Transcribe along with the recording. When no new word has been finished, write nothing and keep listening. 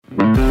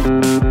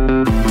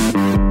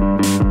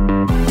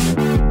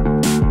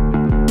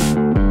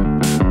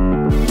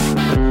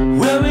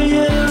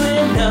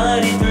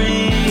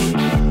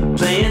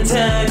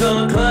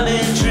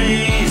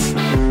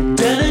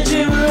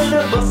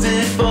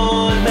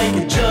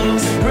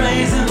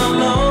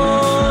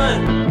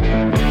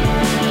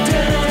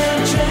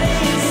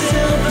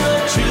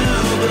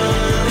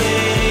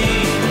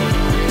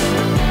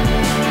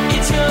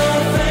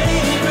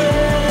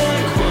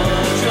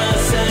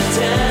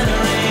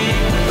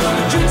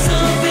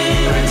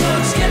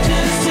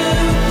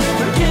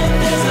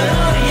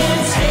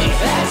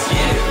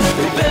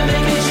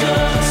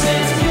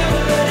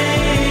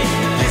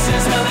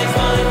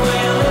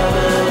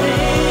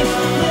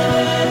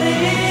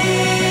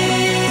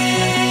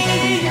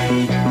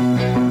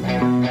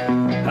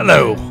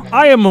Hello,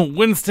 I am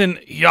Winston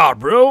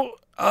Yarbrough,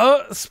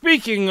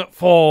 speaking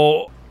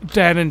for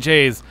Dan and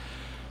Jay's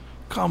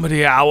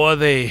Comedy Hour.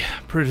 They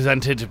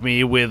presented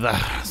me with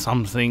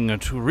something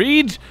to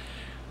read.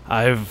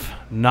 I've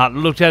not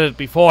looked at it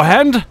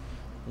beforehand.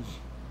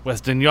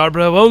 Winston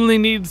Yarbrough only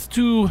needs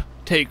to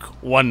take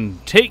one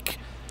take,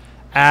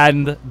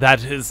 and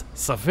that is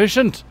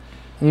sufficient.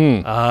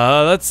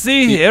 Let's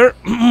see here.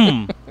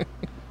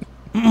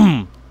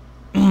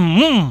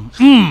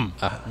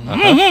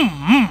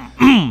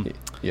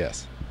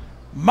 Yes.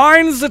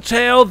 Mine's a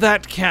tale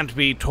that can't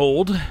be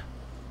told.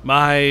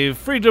 My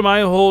freedom I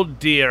hold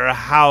dear,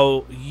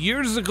 how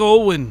years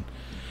ago when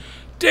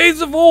days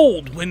of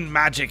old when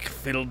magic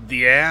filled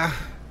the air,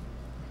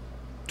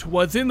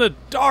 'twas in the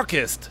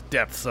darkest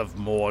depths of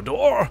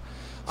Mordor,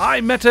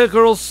 I met a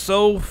girl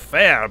so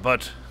fair,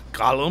 but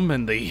Gollum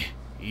and the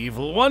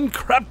evil one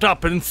crept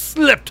up and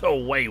slipped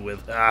away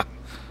with her.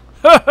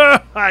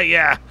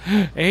 Yeah,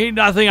 ain't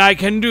nothing I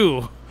can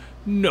do.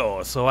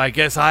 No, so I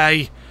guess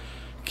I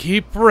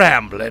keep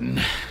rambling.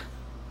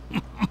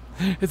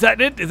 Is that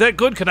it? Is that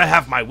good? Can I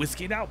have my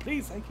whiskey now,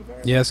 please? Thank you very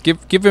much. Yes,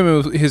 give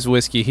him his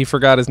whiskey. He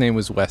forgot his name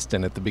was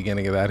Weston at the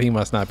beginning of that. He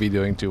must not be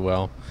doing too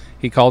well.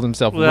 He called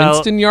himself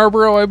Winston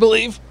Yarbrough, I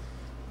believe.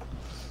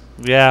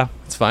 Yeah.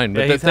 It's fine.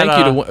 Yeah, But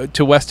thank you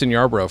to Weston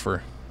Yarbrough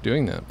for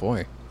doing that.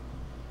 Boy.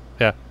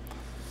 Yeah.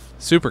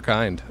 Super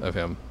kind of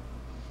him.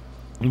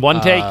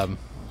 One take.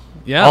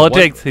 Yeah. All it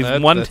takes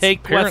is one take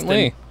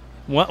apparently.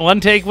 Winston. One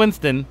take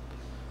Winston.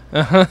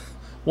 Uh-huh.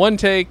 One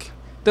take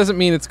doesn't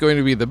mean it's going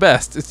to be the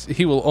best.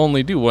 He will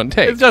only do one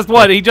take. It's just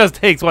one. He just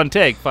takes one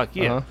take. Fuck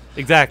you. Uh-huh.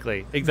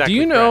 Exactly. Do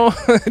you know?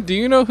 Do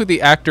you know who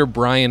the actor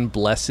Brian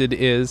Blessed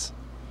is?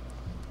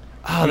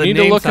 Oh, you the need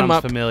name to look sounds him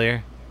up.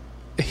 familiar.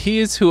 He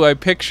is who I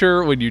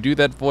picture when you do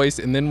that voice,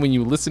 and then when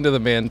you listen to the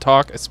man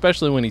talk,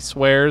 especially when he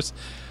swears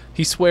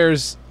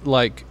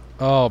like,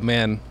 oh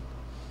man,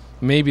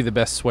 maybe the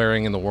best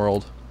swearing in the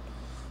world.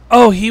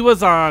 Oh, he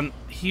was on.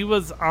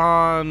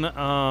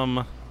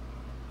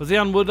 Was he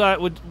on Would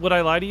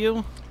I Lie to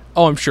You?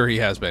 Oh, I'm sure he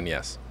has been.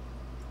 Yes.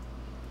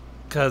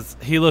 Because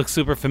he looks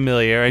super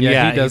familiar, and he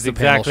does he's the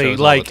panel exactly shows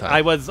all like the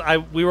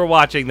time. we were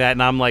watching that,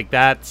 and I'm like,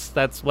 that's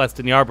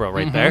Weston Yarbrough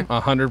right there.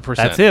 100%.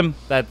 That's him.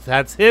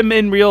 That's him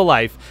in real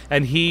life,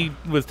 and he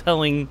was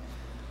telling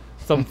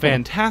some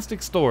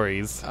fantastic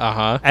stories.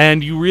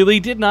 And you really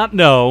did not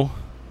know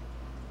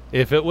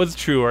if it was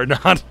true or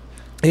not.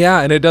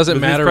 Yeah, and it doesn't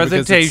With his matter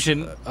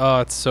presentation.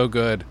 Because it's so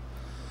good.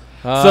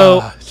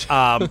 So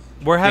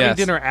we're having Yes.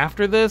 dinner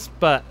after this,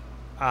 but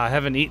I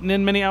haven't eaten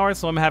in many hours,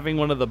 so I'm having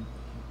one of the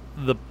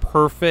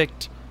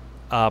perfect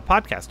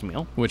podcast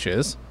meal. Which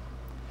is?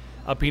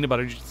 A peanut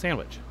butter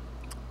sandwich.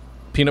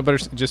 Peanut butter,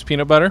 just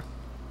peanut butter?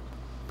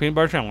 Peanut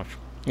butter sandwich.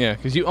 Yeah,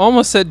 because you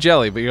almost said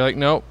jelly, but you're like,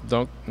 nope,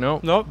 just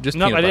peanut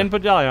butter. I didn't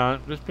put jelly on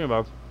it. Just peanut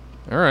butter.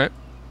 All right.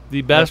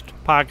 The best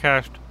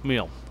podcast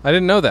meal. I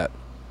didn't know that.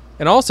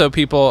 And also,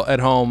 people at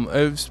home,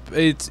 it's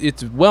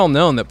well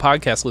known that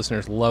podcast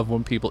listeners love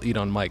when people eat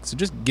on mic. So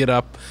just get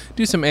up,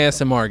 do some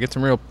ASMR, get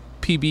some real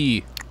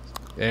PB.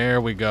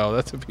 There we go.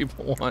 That's what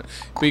people want.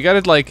 But you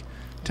got to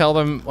tell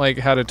them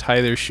how to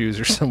tie their shoes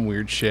or some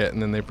weird shit,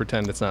 and then they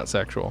pretend it's not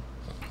sexual.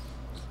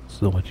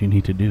 So what you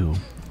need to do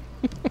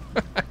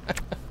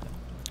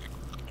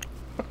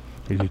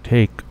is you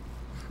take.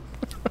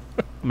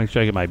 Make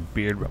sure I get my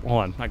beard.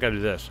 Hold on, I gotta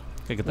do this.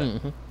 I get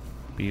that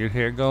beard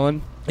hair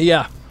going.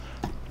 Yeah.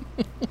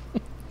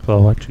 So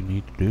what you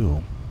need to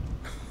do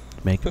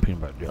to make a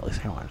peanut butter jelly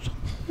sandwich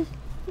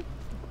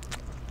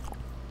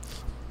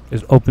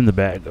is open the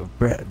bag of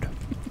bread,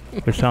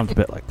 which sounds a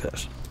bit like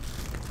this.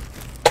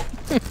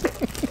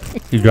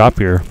 You drop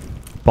your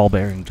ball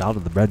bearings out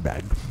of the bread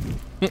bag.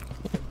 And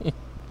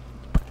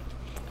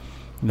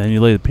then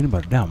you lay the peanut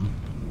butter down.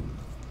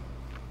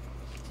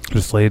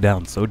 Just lay it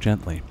down so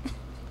gently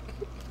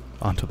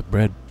onto the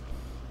bread.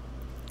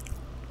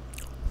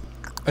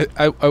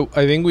 I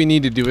think we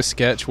need to do a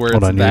sketch where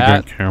Hold it's on,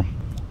 that, drink here.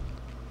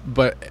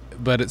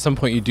 but at some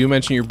point you do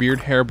mention your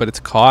beard hair, but it's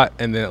caught,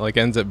 and then it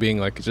ends up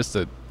being just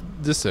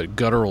a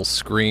guttural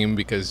scream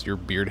because your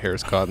beard hair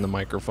is caught in the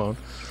microphone.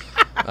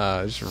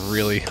 It's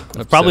really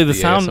Probably the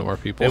sound. ASMR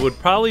people. It would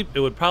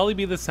probably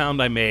be the sound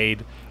I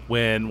made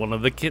when one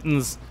of the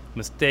kittens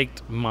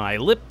mistaked my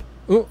lip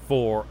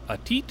for a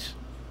teat.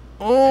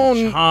 Oh,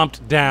 and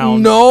chomped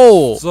down.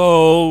 No.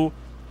 So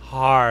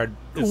hard.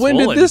 It's When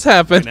did swollen this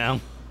happen? right now.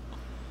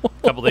 A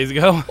couple days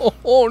ago.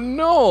 Oh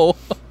no.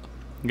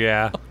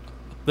 Yeah.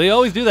 They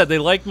always do that. They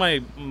like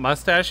my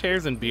mustache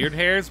hairs and beard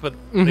hairs, but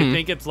they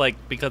think it's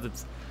because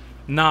it's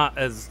not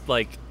as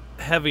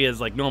heavy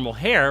as normal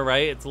hair,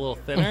 right? It's a little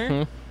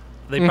thinner.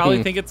 They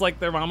probably think it's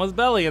their mama's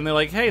belly, and they're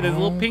like, "Hey, there's a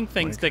little pink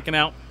thing sticking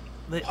out."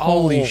 They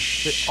Holy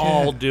shit. They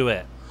all do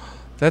it.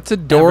 That's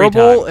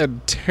adorable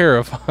and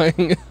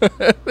terrifying.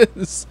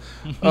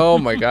 Oh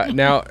my god.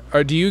 Now,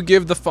 do you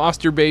give the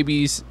foster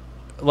babies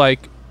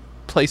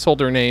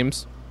placeholder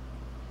names?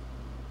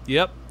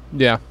 Yep.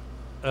 Yeah.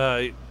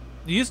 It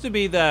used to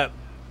be that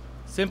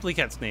Simply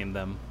Cats named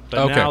them,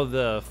 but now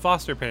the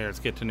foster parents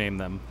get to name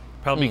them.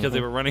 probably because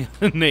they were running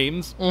out of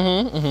names.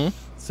 Mm-hmm. Mm-hmm.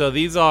 So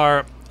these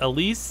are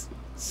Elise,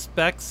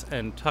 Specs,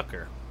 and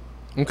Tucker.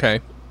 Okay.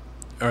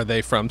 Are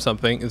they from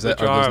something? Are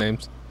those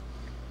names?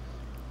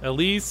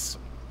 Elise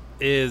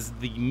is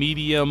the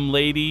medium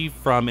lady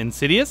from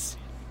Insidious.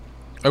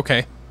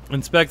 Okay.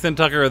 And Specs and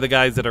Tucker are the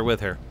guys that are with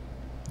her.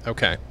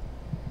 Okay.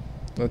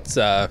 Let's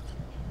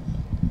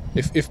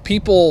if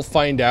people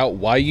find out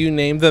why you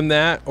named them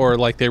that, or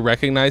like they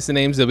recognize the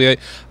names, they'll be like,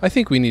 I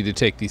think we need to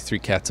take these 3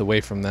 cats away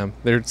from them.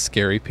 They're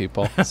scary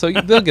people. So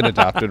they'll get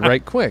adopted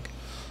right quick.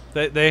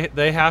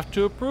 They have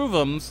to approve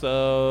them,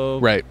 so...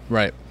 Right.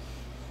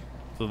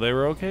 So they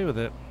were okay with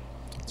it.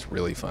 It's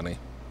really funny.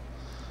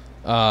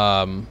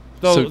 So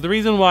the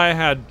reason why I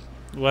had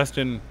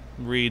Weston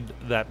read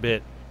that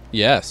bit...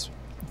 Yes.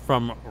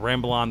 From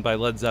Ramble On by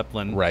Led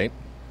Zeppelin... Right.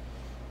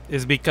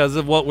 ...is because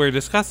of what we're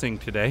discussing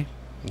today.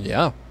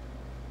 Yeah.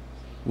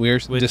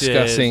 We're which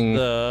discussing... Is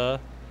the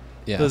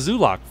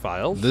Zulok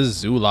Files. The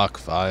Zulok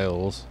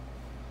Files.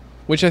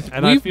 Which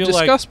we've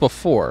discussed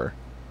before.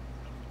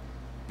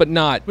 But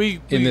not in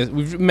this.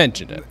 We've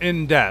mentioned it.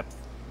 In depth.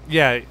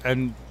 Yeah,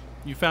 and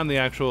you found the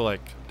actual,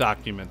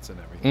 documents and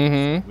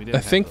everything. Mm-hmm.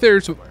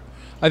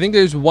 I think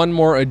there's one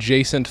more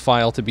adjacent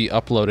file to be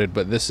uploaded,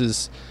 but this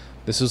is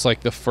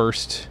like the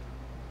first...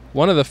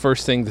 One of the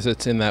first things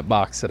that's in that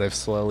box that I've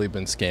slowly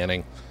been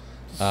scanning.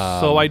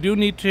 So I do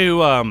need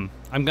to...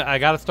 I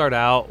got to start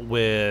out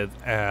with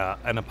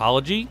an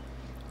apology,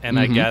 and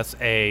I guess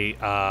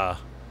a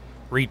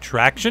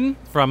retraction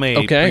from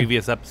a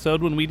previous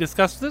episode when we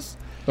discussed this.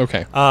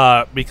 Okay.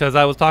 Because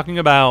I was talking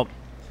about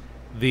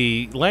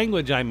the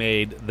language I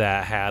made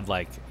that had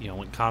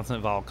when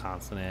consonant, vowel,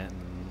 consonant,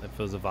 and if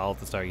it was a vowel at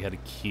the start, you had a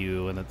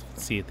Q, and if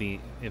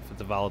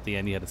it's a vowel at the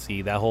end, you had a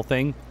C. That whole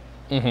thing.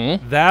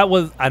 Mm-hmm. That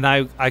was, and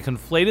I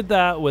conflated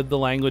that with the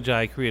language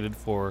I created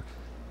for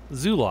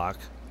Zulok,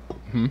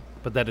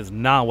 but that is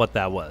not what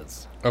that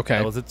was. Okay.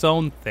 That was its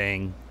own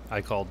thing.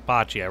 I called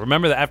Bocce. I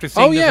remember that after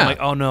seeing this, I'm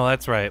like, oh no,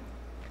 that's right.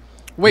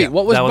 Wait,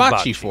 what was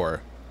Bocce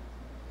for?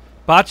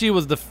 Bocce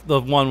was the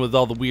one with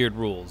all the weird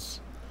rules.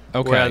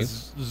 Okay.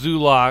 Whereas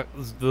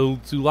the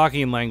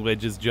Zulakian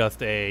language is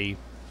just a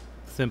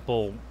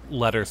simple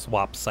letter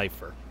swap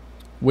cipher.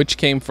 Which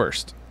came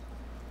first?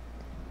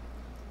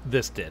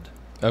 This did.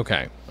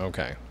 Okay.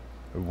 I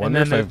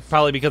wonder and then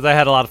probably because I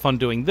had a lot of fun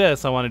doing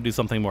this, I want to do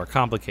something more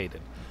complicated.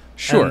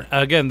 Sure.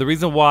 And again, the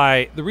reason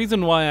why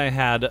I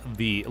had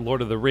the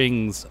Lord of the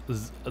Rings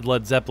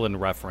Led Zeppelin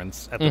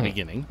reference at the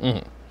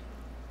beginning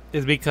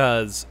is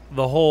because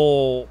the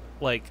whole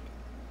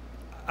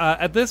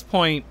at this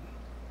point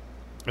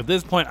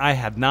I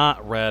had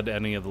not read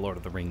any of the Lord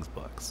of the Rings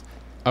books.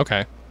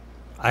 Okay.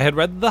 I had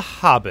read The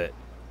Hobbit,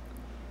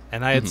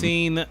 and I had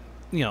seen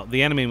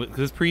the anime, because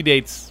this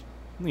predates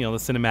the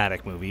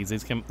cinematic movies.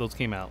 Those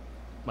came out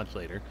much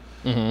later.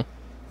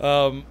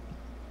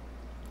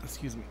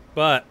 Excuse me.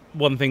 But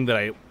one thing that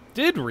I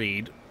did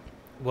read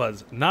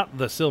was not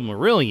the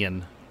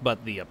Silmarillion,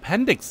 but the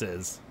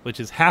appendixes, which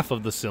is half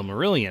of the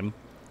Silmarillion,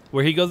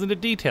 where he goes into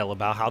detail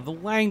about how the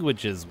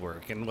languages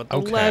work and what the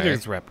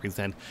letters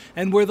represent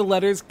and where the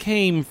letters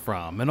came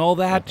from and all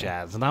that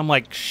jazz. And I'm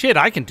like, shit,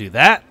 I can do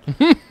that.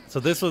 So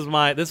this was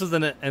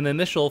an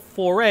initial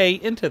foray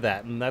into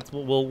that, and that's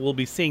what we'll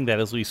be seeing that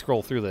as we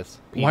scroll through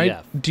this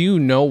PDF. Do you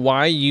know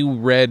why you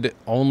read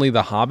only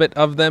The Hobbit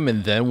of them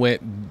and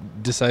then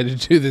decided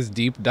to do this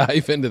deep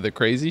dive into the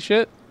crazy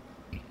shit?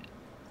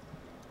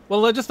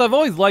 Well, I've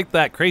always liked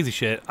that crazy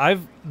shit.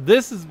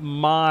 This is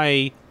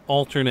my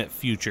alternate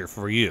future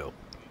for you.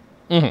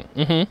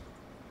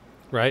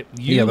 Right?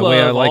 You the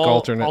way I like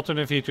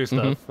alternate future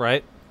stuff,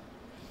 right?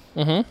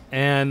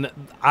 And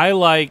I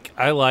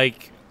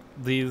like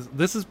these.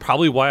 This is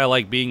probably why I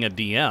like being a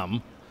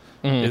DM,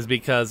 is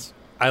because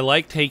I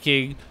like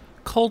taking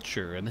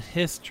culture and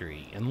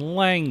history and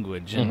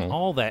language and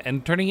all that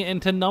and turning it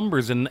into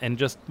numbers and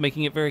just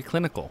making it very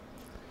clinical.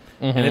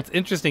 And it's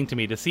interesting to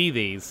me to see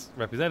these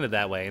represented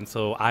that way. And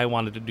so I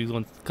wanted to do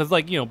one because,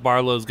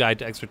 Barlow's Guide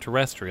to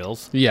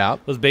Extraterrestrials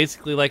was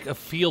basically like a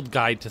field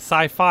guide to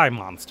sci-fi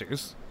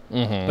monsters.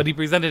 But he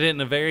presented it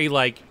in a very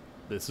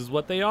this is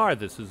what they are.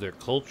 This is their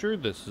culture.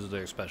 This is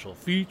their special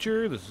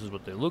feature. This is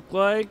what they look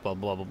like. Blah,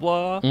 blah,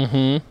 blah,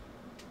 blah.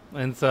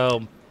 And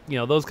so,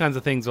 those kinds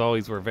of things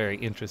always were very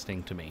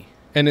interesting to me.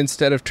 And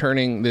instead of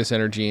turning this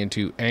energy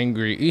into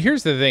angry...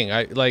 Here's the thing.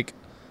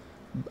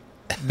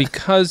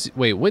 Because...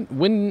 Wait,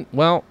 when...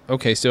 Well,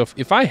 okay, so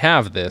if I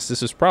have this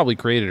was probably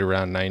created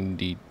around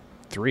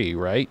 93,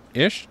 right?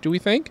 Ish, do we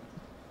think?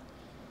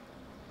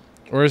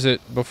 Or is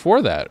it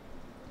before that?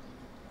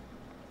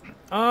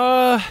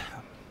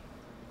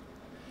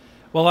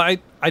 Well, I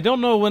don't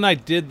know when I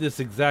did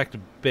this exact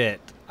bit.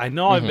 I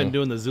know I've been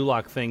doing the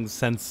Zulok things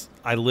since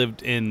I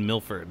lived in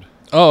Milford.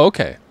 Oh,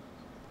 okay.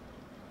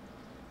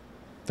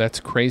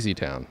 That's Crazy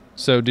Town.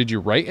 So did you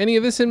write any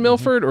of this in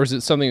Milford, or is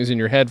it something that was in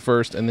your head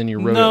first and then you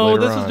wrote it later on?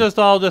 No, this is just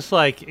all just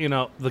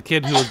the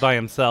kid who was by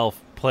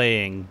himself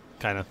playing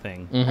kind of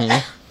thing.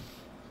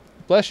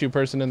 Bless you,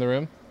 person in the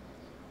room.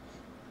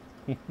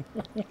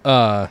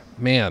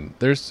 Man,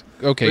 there's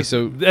okay.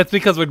 So that's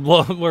because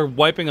we're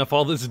wiping off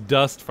all this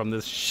dust from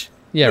this.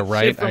 yeah, shit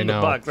right. from I the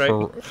know box,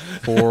 right?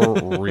 for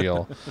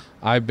real.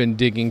 I've been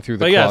digging through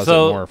the But yeah, closet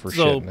so more for shit.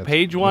 so and it's-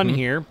 page one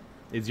here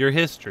is your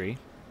history.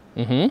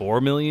 Mhm.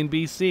 4 million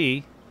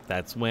BC.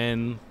 That's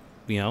when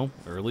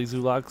early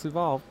Zulax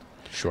evolved.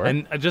 Sure.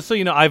 And just so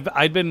you know,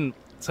 I'd been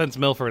since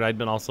Milford.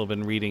 I'd also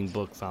been reading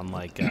books on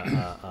like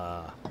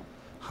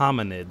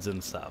hominids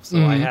and stuff.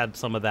 So I had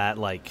some of that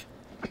like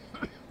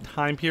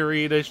time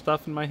period-ish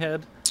stuff in my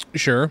head.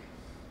 Sure.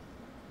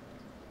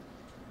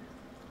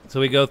 So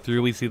we go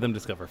through. We see them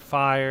discover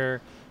fire,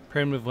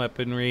 primitive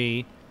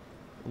weaponry,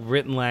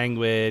 written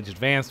language,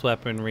 advanced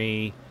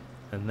weaponry,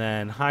 and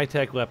then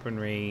high-tech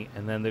weaponry.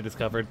 And then they're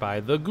discovered by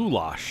the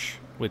Goulash,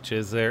 which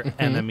is their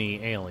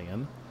enemy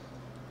alien.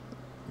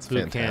 It's Who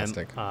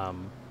fantastic.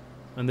 And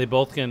they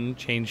both can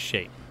change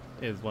shape,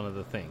 is one of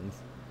the things.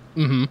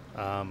 They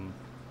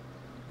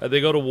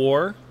go to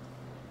war,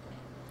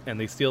 and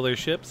they steal their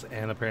ships,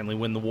 and apparently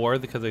win the war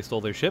because they stole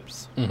their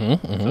ships.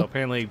 So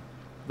apparently,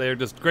 they're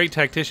just great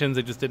tacticians.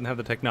 They just didn't have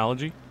the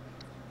technology.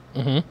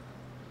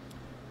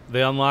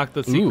 They unlock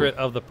the secret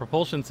of the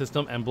propulsion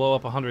system and blow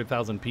up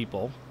 100,000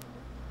 people.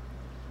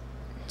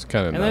 It's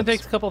kind of And then it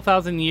takes a couple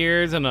thousand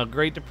years and a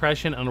Great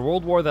Depression and a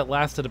World War that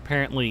lasted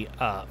apparently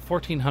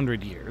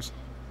 1,400 years.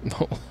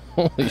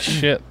 Holy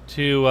shit.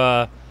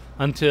 To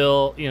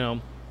until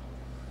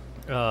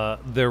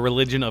their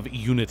religion of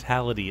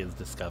unitality is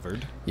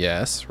discovered,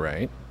 Yes,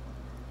 right.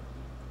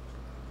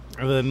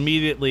 and then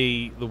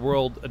immediately the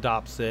world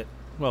adopts it.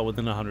 Well,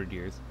 within 100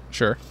 years,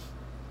 Sure.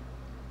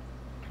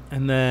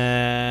 and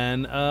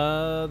then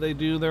they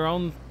do their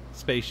own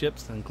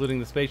spaceships, including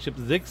the spaceship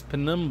Zix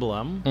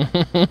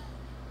Penumbrum.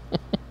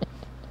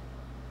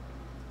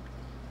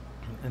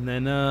 And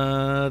then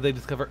they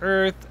discover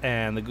Earth,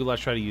 and the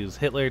Goulash try to use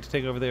Hitler to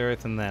take over the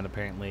Earth, and then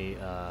apparently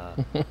Oh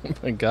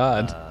my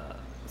God.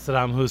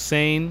 Saddam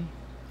Hussein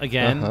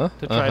again to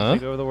try to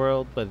take over the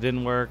world, but it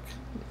didn't work.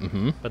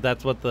 But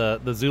that's what the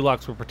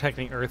Zulax were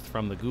protecting Earth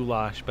from the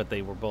Goulash, but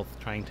they were both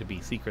trying to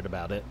be secret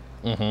about it.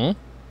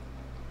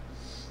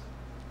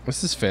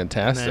 This is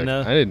fantastic. And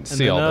then, I didn't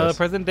see all this.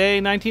 Present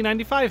day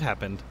 1995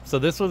 happened. So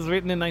this was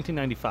written in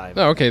 1995.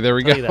 Oh, okay, there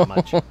we Tell go. you that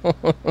much.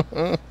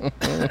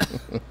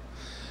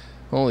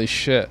 Holy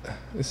shit.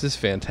 This is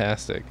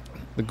fantastic.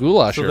 The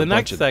Goulash So are the a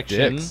next bunch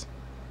section- of dicks.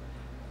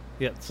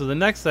 Yeah. So the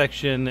next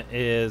section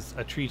is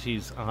a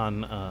treatise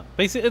on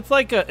basically it's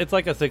like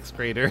a sixth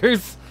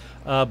grader's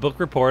book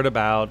report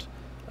about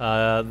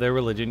their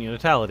religion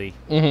unitality,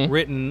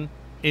 written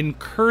in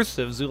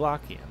cursive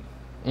Zulakian.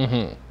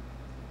 And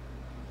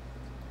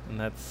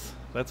that's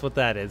what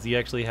that is. You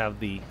actually have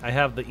I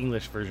have the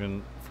English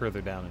version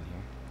further down in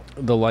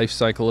here. The life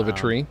cycle of a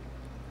tree.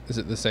 Is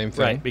it the same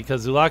thing? Right,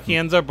 because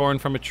Zulakians are born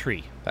from a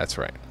tree. That's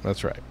right.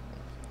 That's right.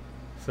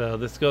 So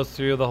this goes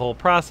through the whole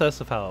process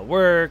of how it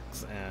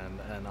works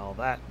and all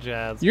that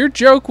jazz. Your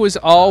joke was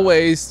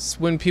always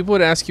when people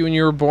would ask you when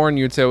you were born,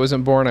 you'd say I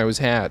wasn't born, I was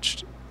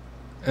hatched.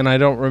 And I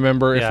don't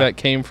remember if Yeah. that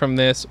came from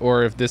this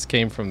or if this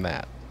came from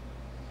that.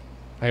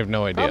 I have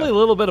no idea. Probably a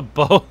little bit of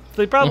both.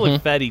 They probably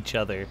fed each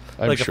other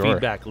I'm like sure. a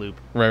feedback loop.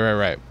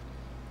 Right.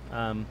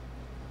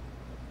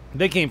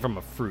 They came from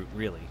a fruit,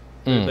 really.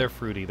 They're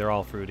fruity. They're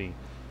all fruity.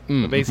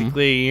 But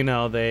basically,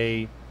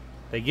 they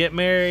get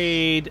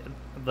married.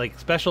 Like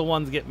special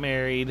ones get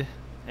married,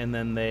 and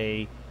then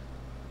they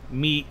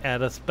meet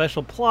at a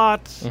special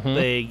plot.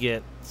 They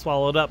get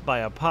swallowed up by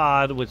a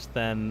pod, which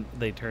then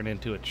they turn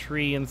into a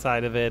tree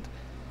inside of it,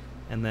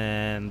 and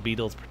then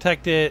beetles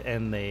protect it,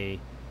 and they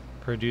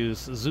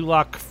produce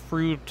Zulak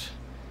fruit,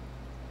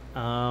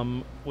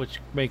 which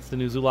makes the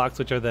new Zulaks,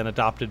 which are then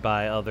adopted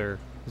by other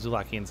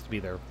Zulakians to be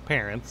their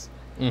parents.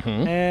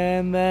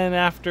 And then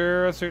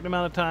after a certain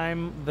amount of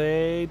time,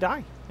 they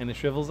die, and it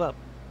shrivels up.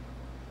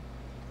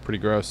 Pretty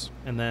gross.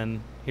 And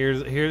then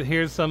here's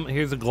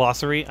a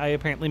glossary I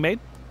apparently made.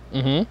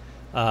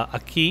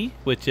 Aki,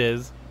 which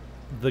is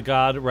the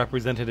god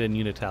represented in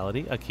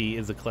unitality. Aki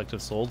is the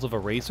collective souls of a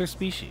race or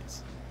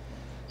species.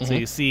 So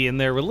you see, in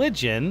their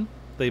religion,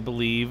 they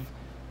believe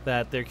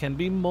that there can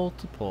be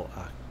multiple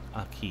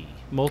Aki,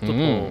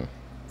 multiple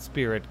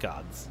spirit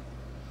gods.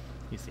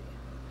 You see.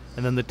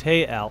 And then the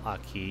Te Al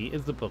Aki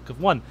is the Book of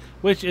One,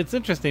 which it's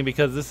interesting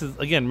because this is,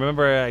 again,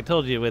 remember I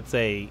told you it's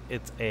a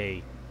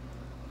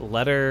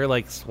letter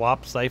like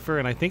swap cipher,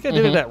 and I think I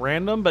did it at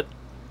random,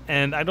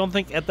 and I don't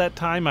think at that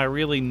time I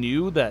really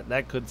knew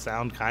that could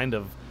sound kind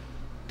of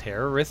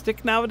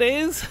terroristic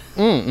nowadays.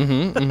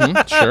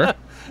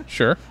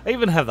 Sure. I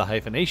even have the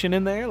hyphenation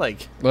in there,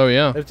 like Oh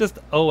yeah. it's just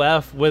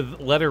OF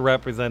with letter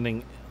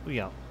representing,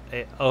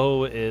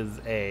 O is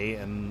A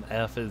and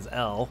F is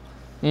L.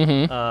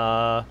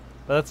 But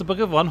that's the Book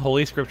of One,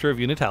 Holy Scripture of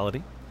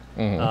Unitality.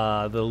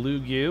 The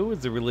Lugu is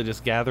the religious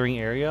gathering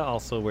area,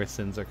 also where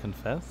sins are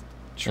confessed.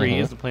 Tree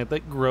is the plant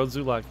that grows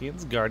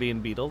Zulakians.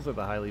 Guardian beetles are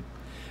the highly...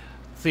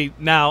 See,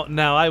 now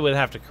I would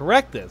have to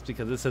correct this,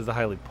 because it says the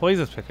highly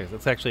poisonous protectors.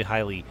 It's actually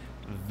highly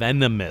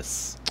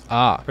venomous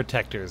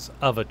protectors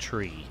of a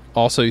tree.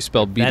 Also, you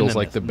spelled beetles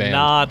like Venomous, the band.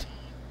 Not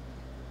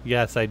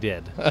Yes, I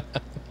did.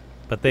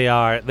 But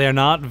they're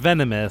not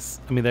venomous.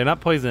 I mean, they're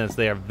not poisonous.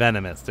 They are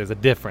venomous. There's a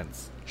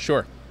difference.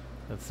 Sure.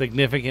 A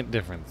significant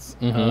difference.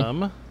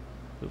 Mhm.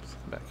 Oops,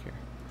 back here.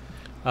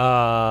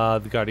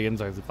 The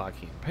guardians are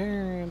Zulakian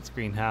parents.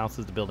 Greenhouse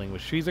is the building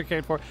which trees are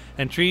cared for.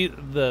 And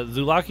the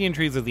Zulakian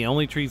trees are the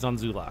only trees on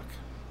Zulak.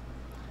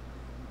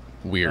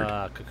 Weird.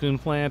 Cocoon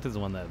plant is the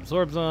one that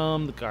absorbs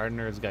them. The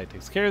gardener is the guy who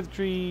takes care of the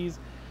trees.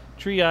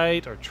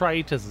 Treeite or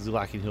trite is the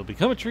Zulakian who will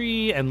become a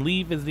tree. And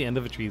leaf is the end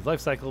of a tree's life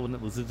cycle when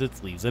it loses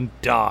its leaves and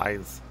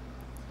dies.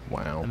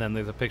 Wow. And then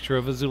there's a picture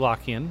of a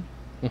Zulakian.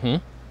 Mm-hmm.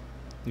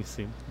 You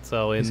see.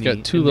 So He's in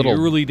got two the little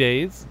early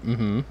days.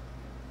 Mm-hmm.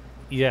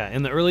 Yeah,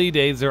 in the early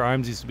days, their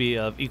arms used to be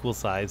of equal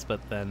size, but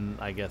then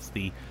I guess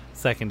the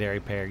secondary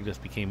pair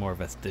just became more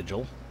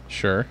vestigial.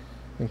 Sure.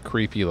 And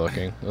creepy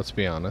looking, let's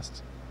be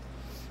honest.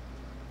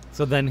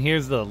 So then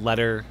here's the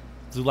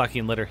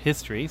Zulakian letter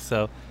history.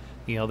 So,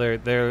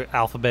 their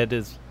alphabet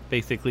is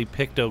basically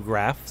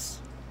pictographs.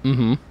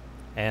 Mm-hmm.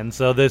 And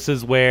so this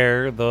is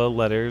where the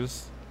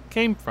letters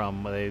came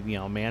from.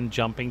 Man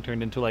jumping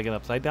turned into like an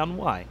upside down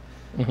Y.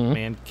 Mm-hmm.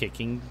 Man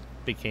kicking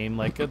became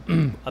like a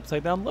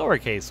upside down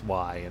lowercase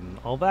y and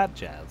all that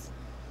jazz.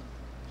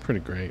 Pretty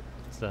great.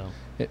 So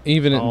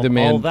even all, the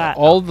man,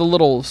 all the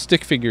little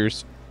stick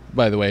figures,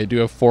 by the way, do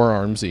have 4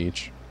 arms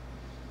each.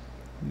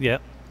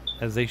 Yep,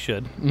 as they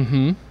should.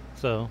 Mm-hmm.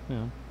 So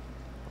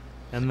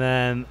and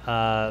then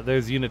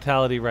there's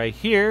unitality right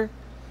here.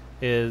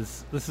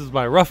 This is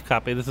my rough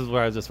copy. This is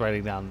where I was just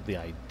writing down the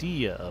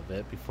idea of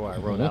it before I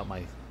wrote out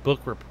my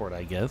book report,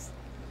 I guess.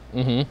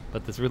 Mm-hmm.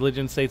 But this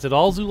religion states that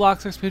all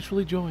Zulaks are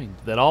spiritually joined,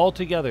 that all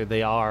together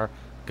they are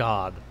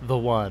God, the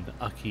One,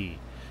 Aki.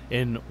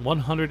 In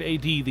 100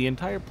 AD, the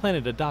entire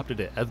planet adopted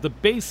it as the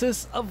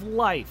basis of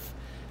life.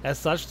 As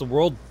such, the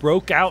world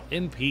broke out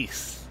in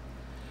peace.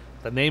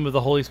 The name of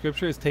the Holy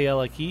Scripture is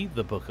Te'el Aki,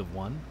 the Book of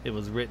One. It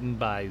was written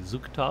by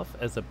Zuktov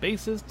as a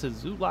basis to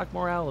Zulak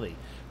morality.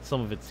 Some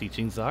of its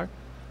teachings are,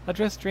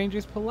 address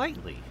strangers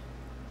politely.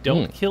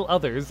 Don't kill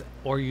others,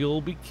 or you'll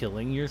be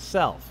killing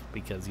yourself.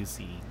 Because, you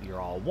see, you're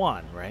all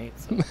one, right?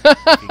 So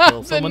if you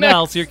kill someone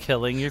else, you're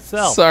killing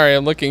yourself. Sorry,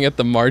 I'm looking at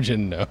the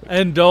margin note.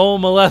 And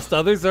don't molest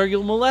others, or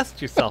you'll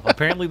molest yourself.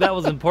 Apparently that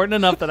was important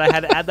enough that I had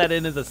to add that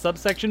in as a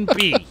subsection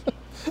B.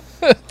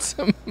 That's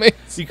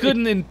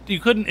amazing. You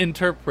couldn't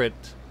interpret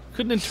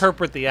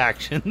the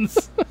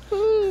actions.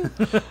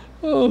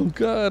 Oh,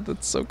 God,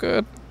 that's so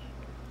good.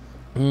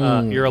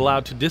 You're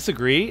allowed to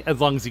disagree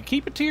as long as you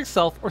keep it to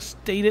yourself or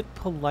state it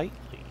politely.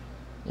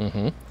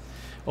 Mm-hmm.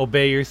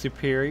 Obey your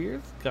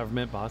superiors,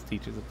 government, boss,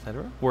 teachers,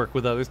 etc. Work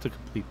with others to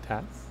complete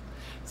tasks.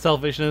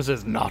 Selfishness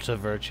is not a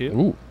virtue.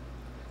 Ooh.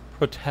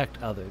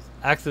 Protect others.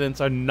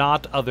 Accidents are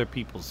not other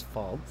people's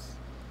faults.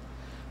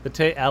 The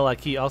Te'el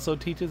Aki also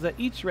teaches that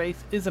each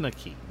race is an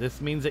Aki.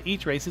 This means that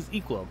each race is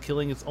equal.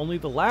 Killing is only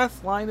the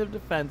last line of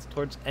defense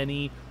towards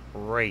any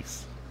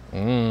race.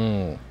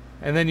 Mm.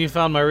 And then you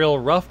found my real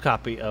rough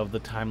copy of the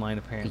timeline,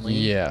 apparently.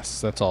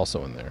 Yes, that's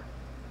also in there.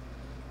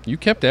 You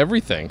kept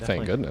everything,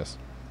 Definitely. thank goodness.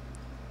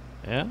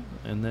 Yeah,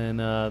 and then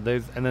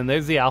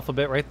there's the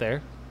alphabet right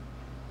there.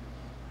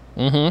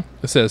 Mm-hmm.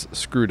 It says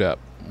screwed up,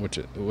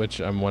 which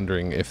I'm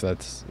wondering if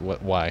that's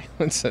why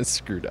it says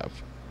screwed up.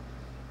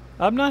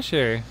 I'm not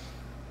sure.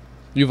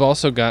 You've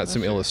also got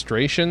some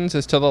illustrations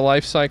as to the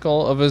life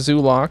cycle of a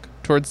Zulak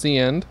towards the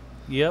end.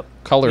 Yep.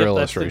 Color Yep,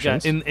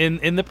 illustrations. That's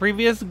the in the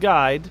previous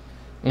guide,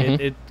 Mhm.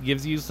 it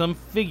gives you some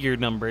figure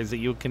numbers that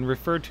you can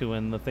refer to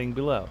in the thing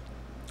below.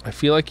 I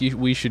feel like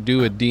we should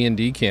do a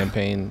D&D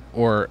campaign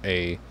or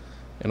an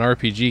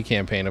RPG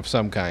campaign of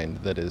some kind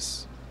that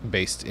is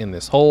based in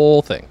this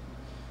whole thing,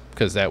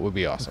 because that would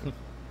be awesome.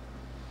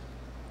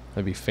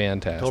 That'd be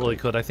fantastic. Totally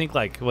could. I think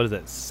what is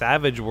it?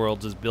 Savage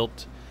Worlds is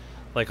built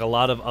like a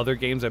lot of other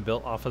games are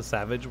built off of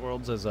Savage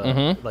Worlds as a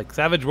Mhm.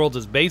 Savage Worlds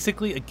is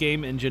basically a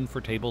game engine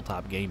for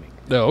tabletop gaming.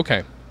 Oh,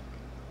 okay.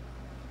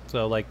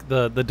 So like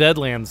the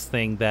Deadlands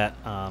thing that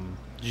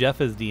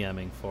Jeff is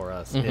DMing for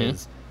us Mhm.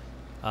 is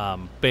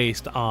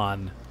based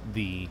on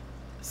the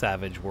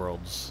Savage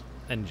Worlds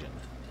engine.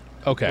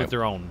 Okay. With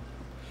their own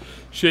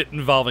shit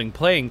involving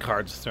playing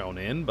cards thrown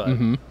in, but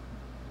Mm-hmm.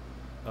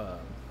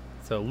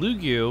 so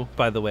Lugu,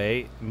 by the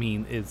way,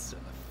 is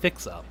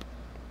fix up.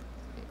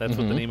 That's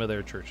what the Mhm. name of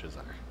their churches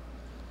are.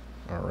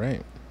 All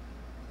right.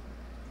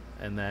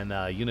 And then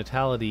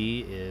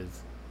Unitality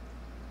is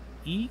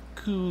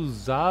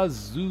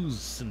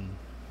Ikuzazusen.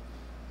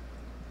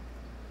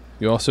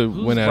 You also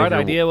Whose went out bright of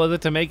your idea was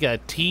it to make a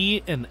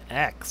T and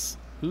X?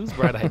 Whose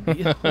bright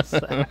idea was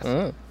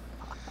that?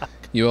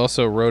 You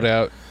also wrote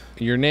out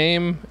your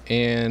name,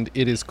 and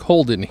it is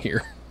cold in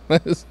here.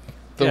 That is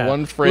the Yeah.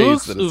 one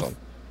phrase that is on.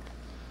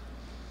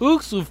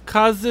 Ux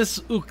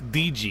ufkazis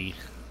ukdiji.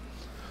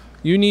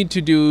 You need to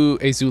do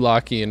a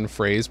Zulakian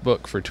phrase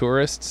book for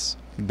tourists.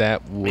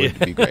 That would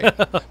be great.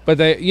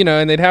 But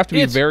and they'd have to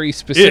be very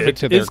specific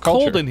to their It's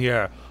culture. cold in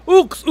here.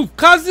 Ux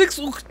ufkazix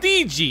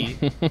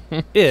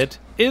ukdiji. It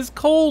is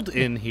cold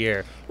in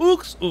here.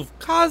 Ux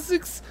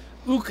ufkazix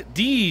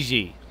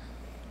ukdiji.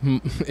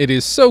 It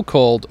is so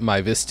cold,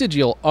 my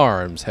vestigial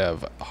arms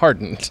have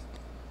hardened.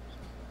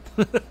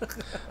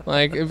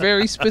 Like,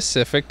 very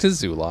specific to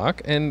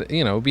Zulok, and,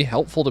 be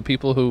helpful to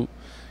people who,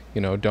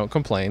 don't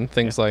complain.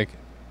 Things like,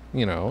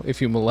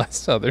 if you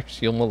molest others,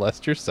 you'll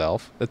molest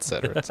yourself,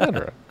 etc.,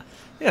 etc.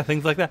 Yeah,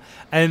 things like that.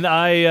 And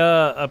I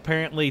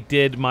apparently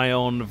did my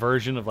own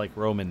version of, like,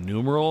 Roman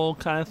numeral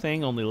kind of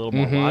thing, only a little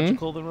more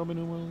logical than Roman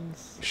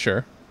numerals.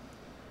 Sure.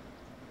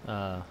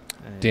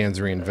 Dan's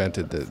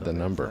reinvented the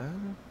number.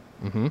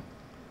 Mm-hmm.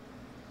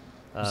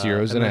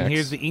 Zeros and X.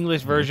 Here's the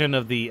English version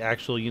of the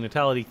actual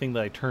unitality thing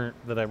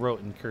that I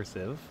wrote in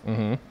cursive.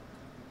 Mm-hmm.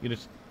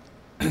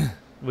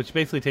 Which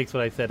basically takes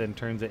what I said and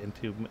turns it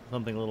into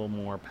something a little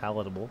more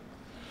palatable.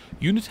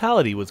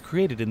 Unitality was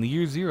created in the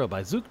year 0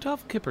 by Zukhtov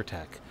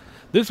Kippertek.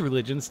 This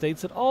religion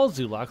states that all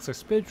Zuloks are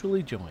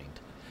spiritually joined,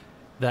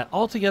 that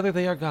altogether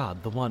they are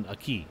God, the One,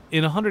 Aki.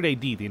 In 100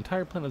 AD, the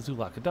entire planet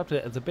Zulok adopted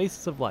it as a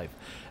basis of life.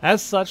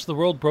 As such, the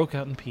world broke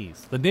out in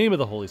peace. The name of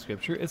the Holy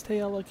Scripture is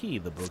Te'el Aki,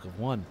 the Book of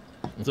One.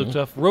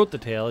 Zukhtov wrote the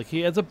Te'el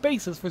Aki as a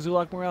basis for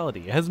Zulok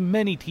morality. It has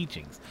many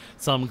teachings.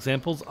 Some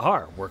examples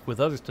are work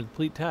with others to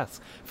complete tasks,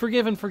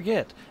 forgive and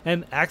forget,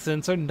 and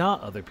accidents are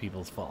not other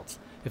people's faults.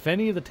 If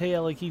any of the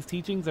Te'el Aki's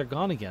teachings are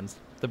gone against,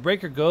 the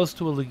breaker goes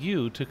to a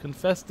Liu to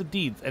confess the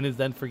deeds and is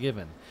then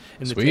forgiven.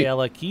 In the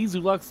Te'el Aki,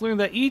 Zuloks learn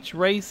that each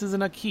race is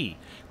an Aki.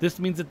 This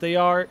means that they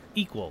are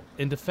equal.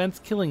 In defense,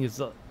 killing is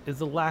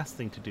the last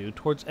thing to do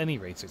towards any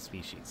race or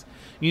species.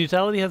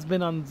 Unitality has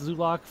been on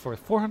Zulok for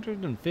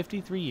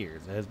 453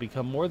 years. It has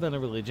become more than a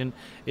religion.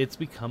 It's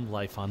become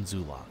life on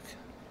Zulok.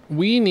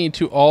 We need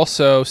to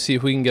also see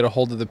if we can get a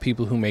hold of the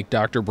people who make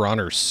Dr.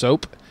 Bronner's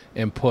soap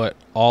and put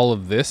all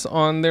of this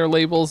on their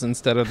labels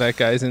instead of that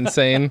guy's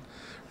insane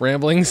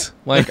ramblings.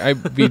 Like,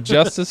 I'd be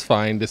just as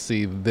fine to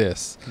see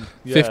this.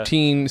 Yeah.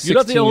 15, 16 You're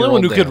not the only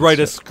one who could write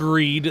a soap.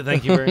 screed.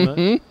 Thank you very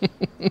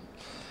much.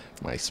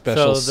 My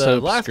special So the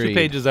soap last screed. two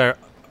pages are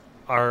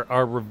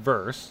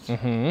reversed.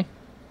 Mm-hmm.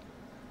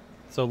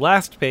 So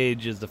last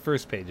page is the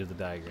first page of the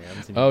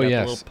diagrams. And you've Oh, got the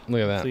yes. little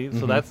Look at that. see? Mhm.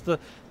 So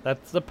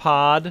that's the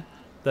pod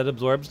that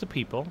absorbs the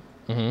people.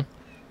 Mm-hmm.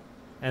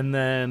 And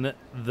then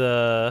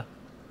the...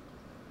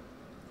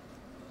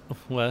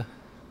 What?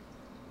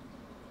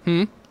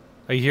 Hmm?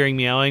 Are you hearing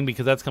meowing?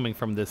 Because that's coming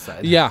from this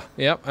side. Yeah.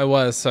 Yep, I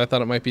was, so I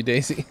thought it might be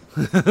Daisy.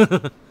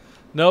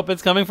 Nope,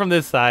 it's coming from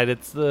this side.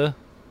 It's the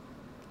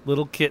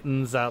little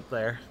kittens out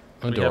there.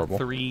 Adorable. We have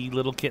 3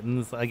 little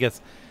kittens. I guess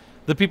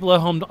the people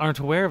at home aren't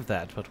aware of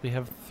that, but we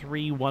have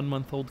 3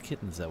 one-month-old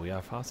kittens that we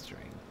are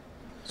fostering.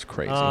 It's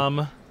crazy.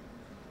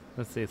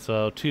 Let's see.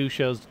 So 2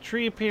 shows the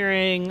tree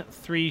appearing.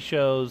 3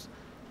 shows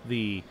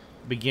the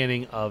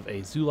beginning of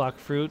a Zulok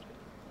fruit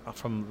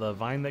from the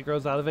vine that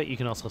grows out of it. You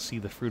can also see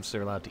the fruits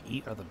they're allowed to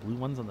eat are the blue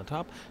ones on the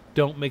top.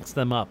 Don't mix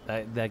them up.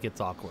 That gets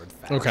awkward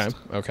fast.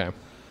 Okay.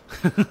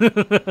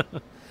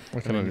 I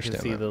can You understand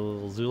can see that. the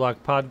little Zulok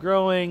pod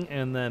growing,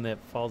 and then it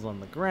falls on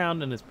the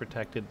ground and is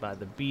protected by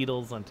the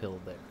beetles until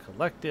they're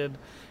collected.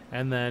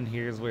 And then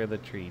here's where the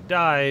tree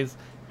dies,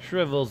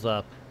 shrivels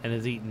up, and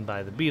is eaten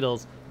by the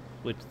beetles,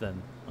 which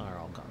then are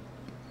all gone.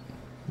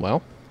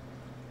 Well,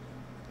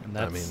 And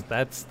I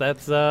that's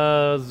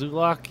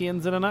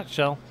Zulokians in a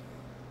nutshell.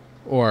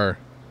 or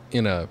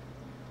in a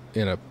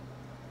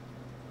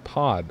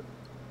pod.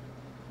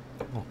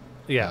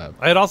 Yeah.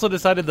 I had also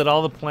decided that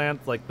all the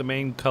plants, like the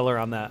main color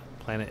on that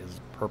planet is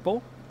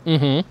purple.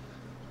 Mm-hmm.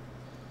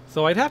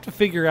 So I'd have to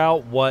figure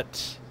out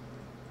what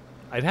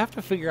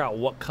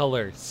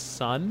color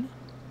sun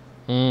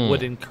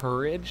would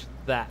encourage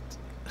that.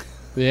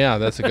 Yeah,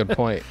 that's a good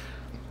point.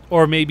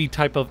 Or maybe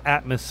type of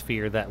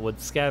atmosphere that would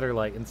scatter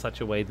light in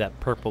such a way that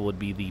purple would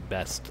be the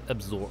best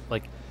absorb.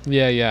 Like,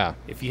 Yeah.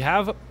 if you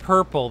have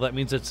purple, that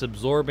means it's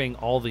absorbing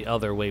all the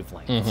other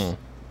wavelengths. Mm-hmm.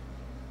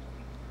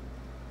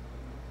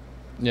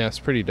 Yeah, it's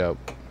pretty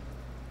dope.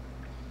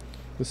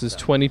 This is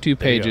 22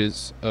 there you go.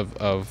 pages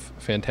of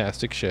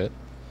fantastic shit.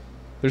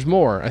 There's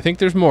more. I think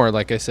there's more,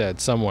 like I said,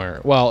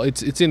 somewhere. Well,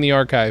 it's in the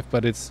archive,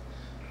 but it's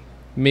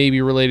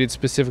maybe related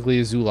specifically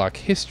to Zulok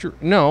history.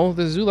 No,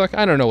 the Zulok,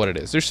 I don't know what it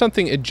is. There's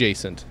something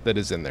adjacent that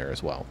is in there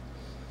as well.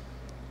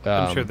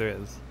 I'm sure there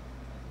is.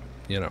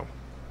 You know.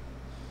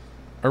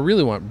 I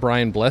really want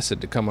Brian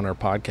Blessed to come on our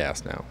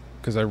podcast now,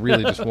 because I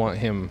really just want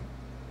him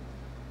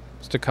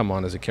to come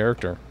on as a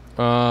character.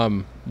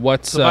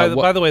 What's So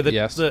by the way,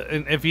 yes.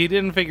 and if you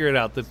didn't figure it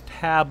out, the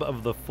tab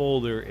of the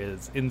folder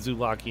is in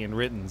Zulokian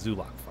written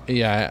Zulok font.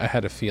 Yeah, I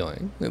had a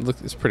feeling.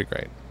 It's pretty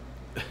great.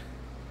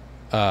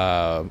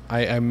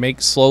 I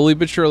make slowly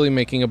but surely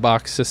making a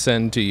box to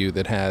send to you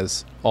that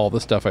has all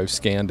the stuff I've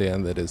scanned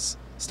in that is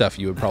stuff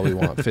you would probably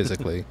want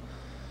physically.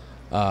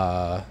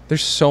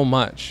 There's so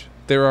much.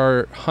 There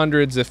are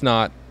hundreds, if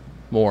not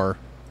more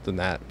than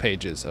that,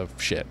 pages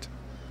of shit.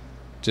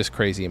 Just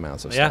crazy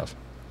amounts of stuff.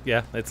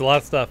 Yeah, it's a lot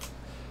of stuff.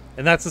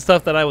 And that's the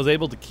stuff that I was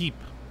able to keep.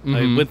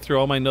 I went through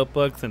all my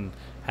notebooks and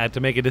had to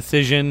make a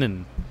decision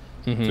and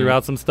threw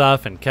out some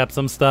stuff and kept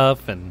some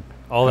stuff and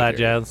all that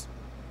jazz.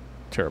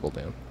 Terrible,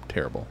 Dan.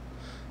 Terrible.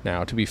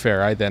 Now, to be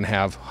fair, I then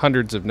have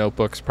hundreds of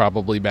notebooks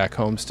probably back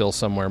home still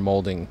somewhere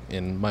molding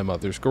in my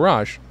mother's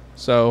garage.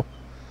 So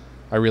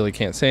I really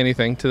can't say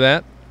anything to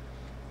that.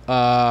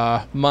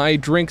 My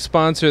drink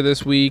sponsor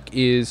this week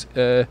is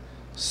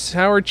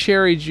sour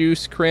cherry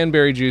juice,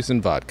 cranberry juice,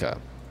 and vodka.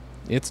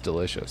 It's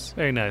delicious.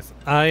 Very nice.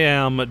 I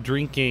am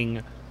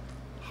drinking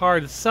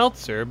hard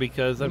seltzer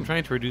because I'm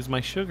trying to reduce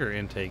my sugar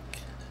intake.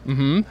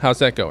 Mm-hmm. How's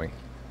that going?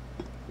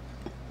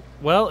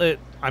 Well,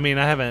 I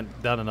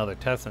haven't done another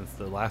test since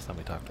the last time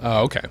we talked.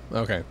 Oh, okay.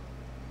 Okay.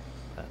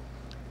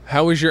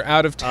 How was your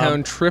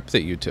out-of-town trip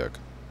that you took?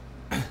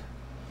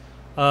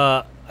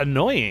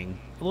 Annoying.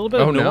 A little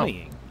bit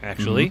annoying,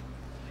 actually.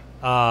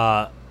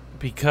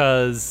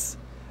 Because...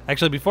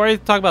 Actually, before I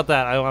talk about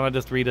that, I want to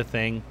just read a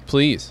thing.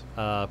 Please.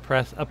 A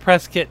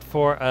press kit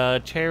for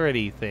a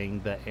charity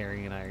thing that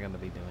Ari and I are going to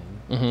be doing.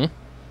 Mm-hmm.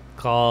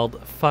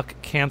 Called Fuck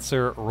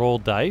Cancer Roll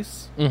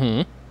Dice.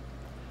 Mm-hmm.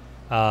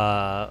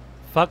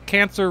 Fuck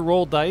Cancer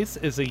Roll Dice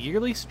is a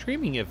yearly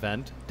streaming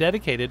event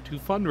dedicated to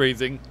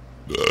fundraising.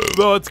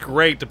 Oh, it's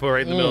great to put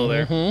right in the middle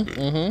there.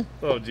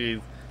 Mm-hmm. Oh,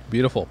 jeez.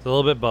 Beautiful. It's a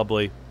little bit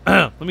bubbly.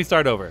 Let me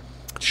start over.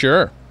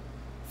 Sure.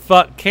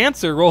 Fuck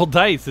Cancer Roll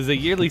Dice is a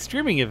yearly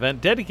streaming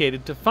event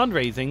dedicated to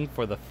fundraising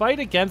for the fight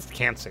against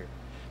cancer.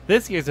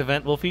 This year's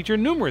event will feature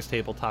numerous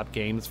tabletop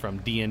games from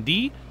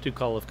D&D to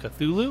Call of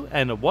Cthulhu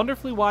and a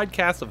wonderfully wide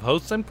cast of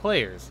hosts and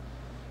players.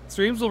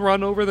 Streams will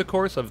run over the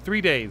course of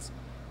 3 days,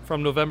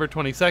 from November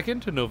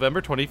 22nd to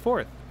November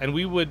 24th, and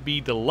we would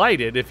be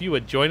delighted if you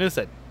would join us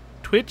at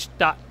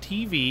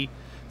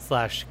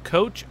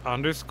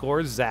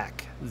twitch.tv/coach_Zac,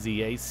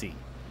 Z-A-C.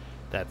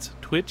 That's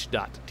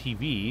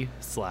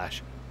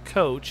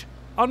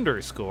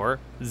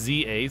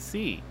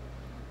twitch.tv/coach_ZAC.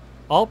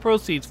 All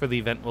proceeds for the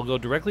event will go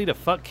directly to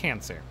Fuck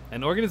Cancer,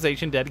 an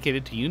organization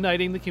dedicated to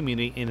uniting the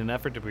community in an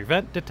effort to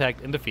prevent,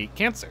 detect, and defeat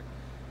cancer.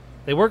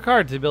 They work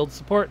hard to build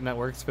support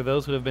networks for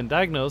those who have been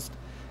diagnosed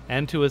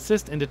and to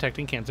assist in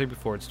detecting cancer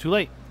before it's too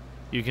late.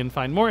 You can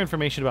find more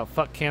information about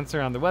Fuck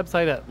Cancer on their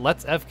website at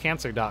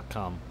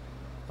letsfcancer.com.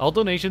 All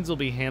donations will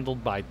be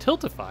handled by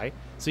Tiltify,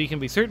 so you can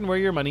be certain where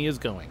your money is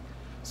going.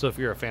 So if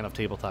you're a fan of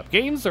tabletop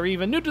games or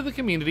even new to the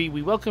community,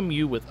 we welcome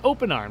you with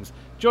open arms.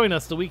 Join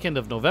us the weekend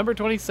of November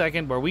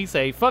 22nd where we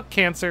say, fuck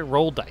cancer,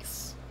 roll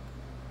dice.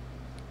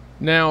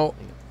 Now,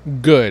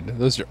 good.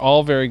 Those are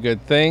all very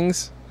good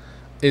things.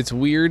 It's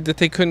weird that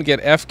they couldn't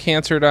get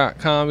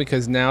fcancer.com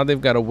because now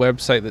they've got a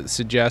website that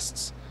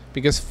suggests,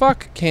 because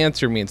fuck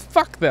cancer means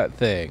fuck that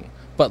thing,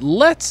 but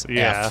let's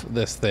F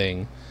this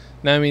thing.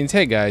 Now it means,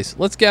 hey guys,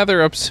 let's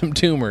gather up some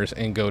tumors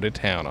and go to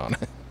town on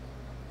it.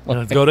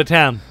 Let's go to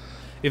town.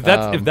 If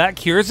that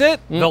cures it,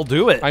 they'll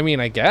do it. I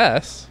mean, I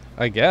guess.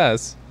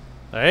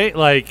 Right?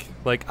 Like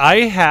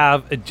I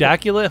have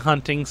ejaculate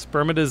hunting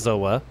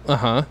spermatozoa.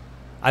 Uh-huh.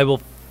 I will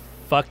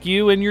fuck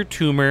you and your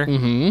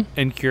tumor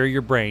and cure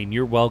your brain.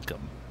 You're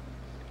welcome.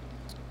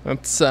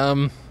 That's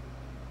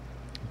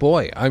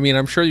boy, I mean,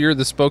 I'm sure you're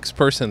the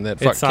spokesperson that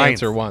fuck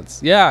cancer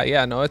wants.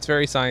 Yeah, no, it's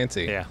very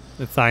sciencey. Yeah,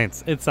 it's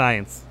science. It's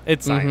science.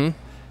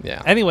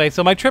 Yeah. Anyway,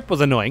 so my trip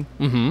was annoying.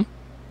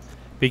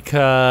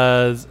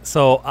 Because,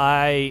 so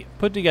I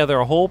put together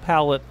a whole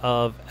palette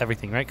of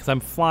everything, right? Because I'm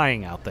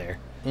flying out there.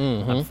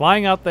 I'm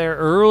flying out there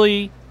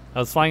early. I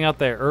was flying out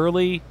there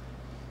early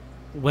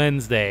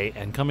Wednesday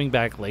and coming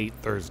back late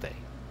Thursday.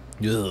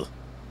 Ugh.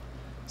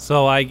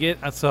 So I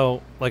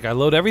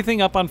load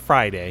everything up on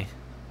Friday.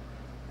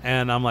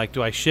 And I'm like,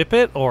 do I ship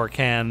it or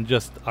can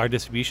just our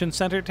distribution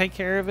center take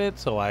care of it?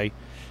 So I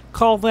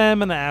call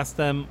them and ask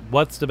them,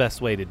 what's the best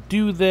way to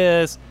do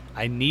this?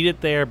 I need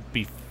it there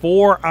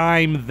before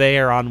I'm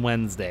there on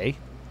Wednesday.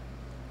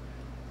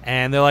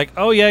 And they're like,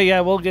 oh, yeah,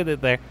 we'll get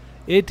it there.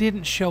 It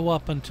didn't show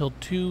up until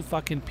 2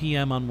 fucking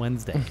p.m. on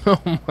Wednesday.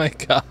 Oh, my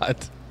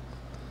God.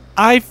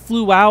 I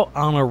flew out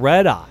on a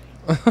red eye.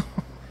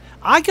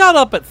 I got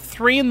up at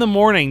 3 in the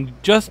morning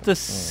just to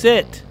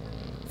sit,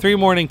 3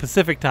 morning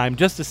Pacific time,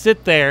 just to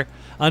sit there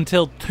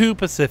until 2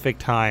 Pacific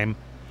time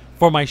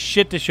for my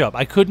shit to show up.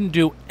 I couldn't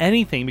do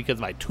anything because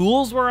my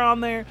tools were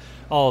on there.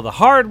 All the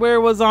hardware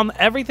was on.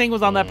 Everything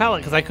was on that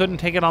pallet because I couldn't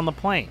take it on the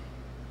plane.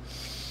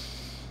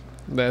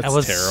 That's I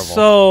was terrible.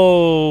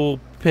 so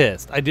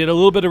pissed. I did a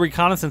little bit of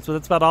reconnaissance, but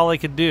that's about all I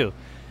could do.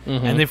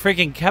 And they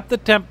freaking kept the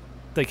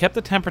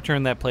temperature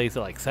in that place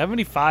at like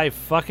 75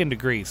 fucking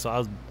degrees. So I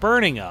was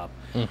burning up.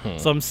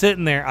 So I'm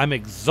sitting there. I'm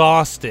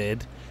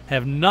exhausted.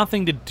 Have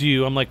nothing to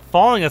do. I'm like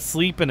falling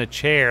asleep in a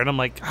chair, and I'm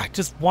like, I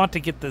just want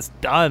to get this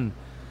done.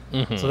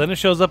 So then it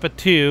shows up at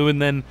 2,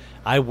 and then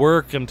I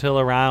work until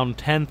around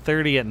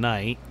 10:30 at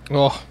night.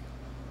 Oh,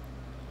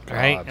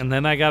 right, God. and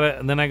then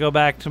I go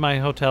back to my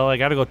hotel. I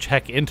gotta go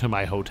check into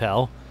my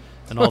hotel,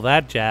 and all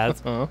that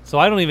jazz. So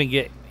I don't even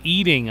get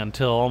eating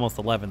until almost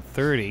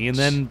 11:30, and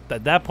then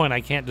at that point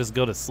I can't just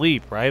go to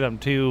sleep. Right, I'm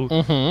too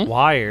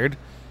wired.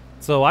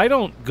 So I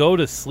don't go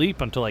to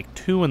sleep until like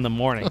 2 in the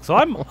morning. So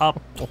I'm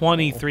up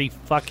 23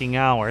 fucking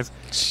hours,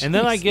 and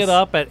then I get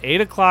up at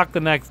 8 o'clock the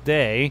next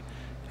day.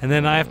 And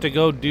then I have to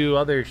go do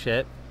other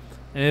shit.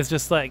 And it's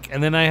just like,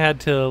 and then I had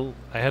to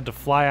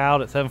fly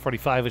out at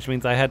 7:45, which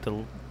means I had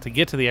to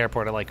get to the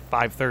airport at like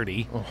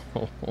 5:30.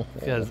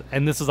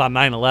 And this was on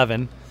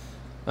 9/11.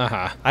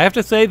 Uh-huh. I have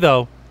to say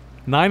though,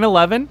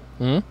 9/11,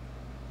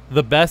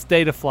 the best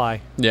day to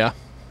fly. Yeah.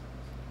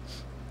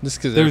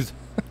 Just because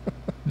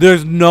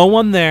there's no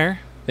one there.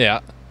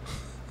 Yeah.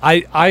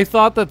 I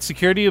thought that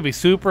security would be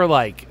super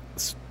like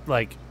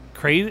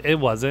crazy. It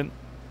wasn't.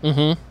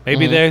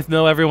 Maybe there's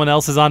no everyone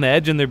else is on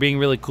edge and they're being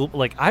really cool.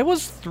 Like I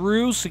was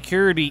through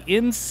security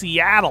in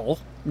Seattle.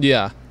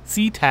 Yeah.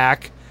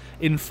 SeaTac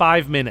in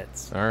 5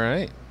 minutes. All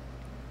right.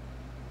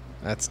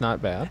 That's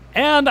not bad.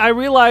 And I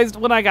realized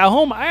when I got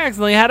home, I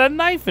accidentally had a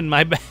knife in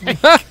my bag.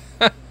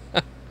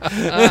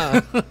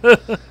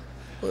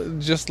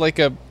 Just like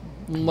an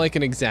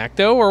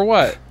X-Acto or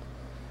what?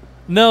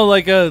 No,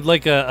 like a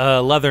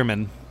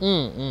Leatherman.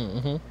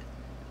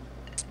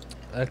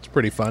 That's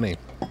pretty funny.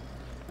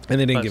 And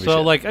they didn't give a so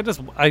shit. like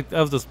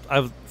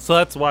so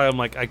that's why I'm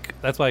like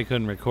that's why I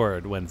couldn't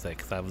record Wednesday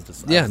because I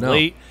was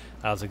late.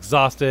 I was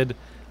exhausted.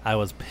 I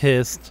was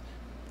pissed.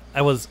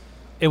 It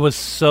was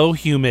so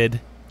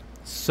humid.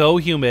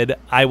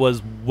 I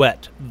was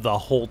wet the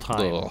whole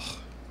time. Ugh,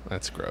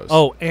 that's gross.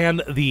 Oh,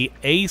 and the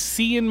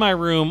AC in my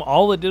room,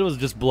 all it did was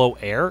just blow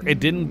air. It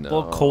didn't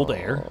blow cold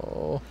air.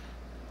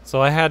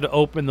 So I had to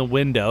open the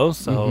window.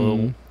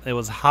 So it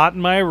was hot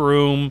in my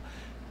room,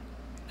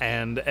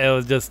 and it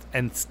was just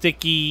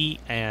sticky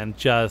and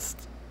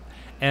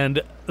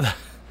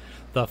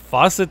the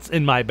faucets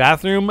in my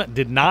bathroom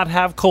did not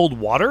have cold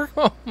water.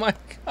 Oh my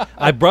god!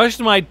 I brushed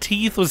my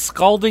teeth with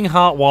scalding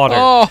hot water.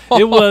 Oh.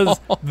 It was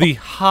the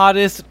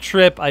hottest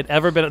trip I'd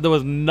ever been. There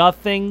was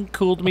nothing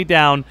cooled me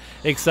down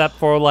except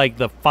for like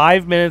the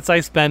 5 minutes I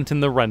spent in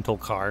the rental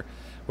car,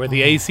 where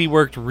the AC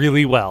worked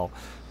really well.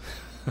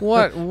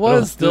 What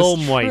was still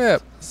this moist.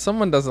 trip?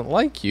 Someone doesn't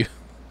like you.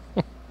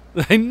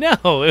 I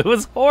know, it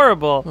was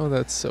horrible. Oh,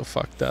 that's so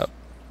fucked up.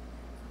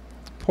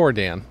 Poor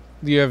Dan.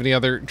 Do you have any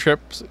other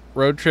trips,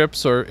 road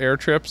trips or air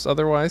trips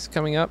otherwise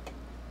coming up?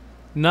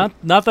 Not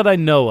that I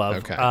know of.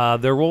 Okay.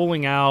 They're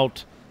rolling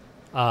out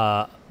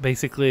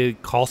basically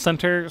call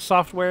center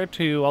software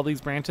to all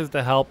these branches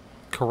to help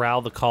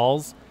corral the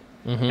calls,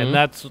 and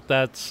that's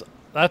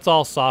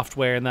all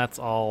software, and that's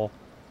all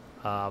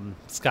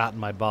Scott and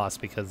my boss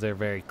because they're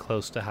very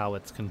close to how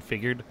it's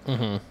configured.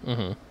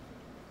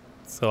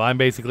 So I'm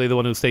basically the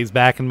one who stays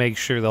back and makes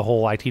sure the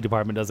whole IT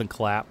department doesn't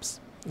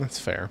collapse. That's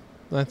fair.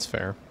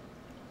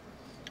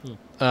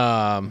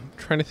 Trying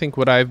to think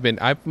what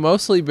I've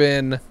mostly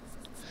been,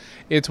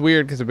 it's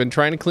weird because I've been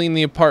trying to clean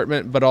the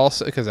apartment, but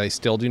also because I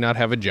still do not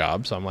have a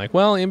job. So I'm like,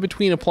 well, in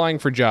between applying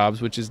for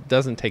jobs, which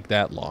doesn't take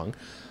that long,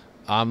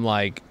 I'm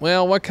like,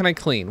 well, what can I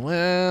clean?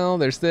 Well,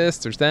 there's this,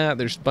 there's that,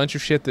 there's a bunch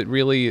of shit that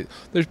really,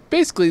 there's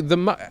basically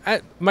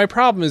my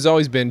problem has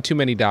always been too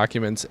many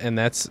documents, and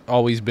that's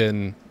always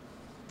been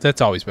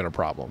a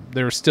problem.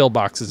 There are still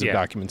boxes of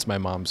documents in my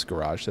mom's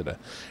garage that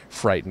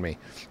frighten me.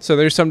 So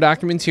there's some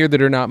documents here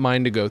that are not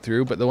mine to go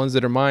through, but the ones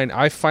that are mine,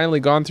 I've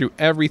finally gone through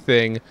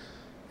everything,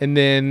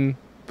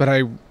 but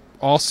I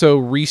also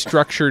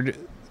restructured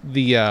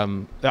the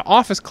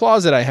office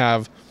closet I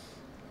have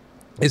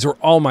is where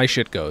all my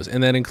shit goes,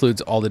 and that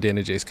includes all the Dan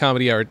and Jay's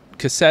Comedy Hour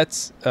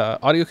cassettes,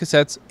 audio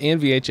cassettes,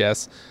 and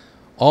VHS,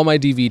 all my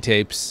DV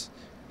tapes,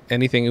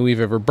 anything we've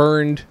ever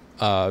burned,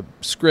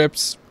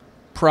 scripts,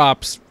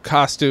 props,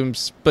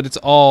 costumes, but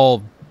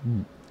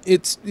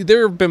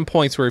there have been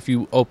points where if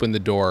you open the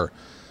door,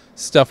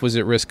 stuff was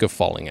at risk of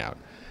falling out,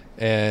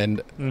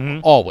 and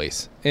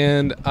always,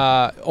 and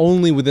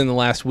only within the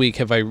last week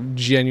have I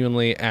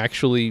genuinely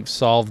actually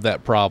solved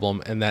that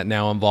problem, and that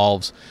now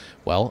involves,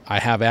 well, I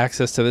have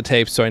access to the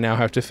tapes, so I now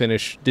have to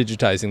finish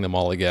digitizing them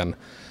all again.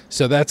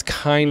 So that's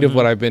kind of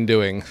what I've been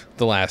doing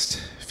the last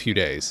few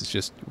days. It's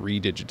just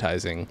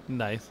redigitizing.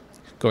 Nice.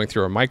 Going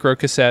through our micro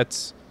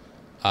cassettes.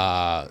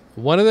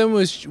 One of them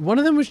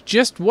was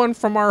just one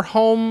from our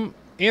home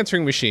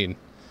answering machine.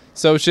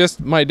 So it's just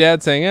my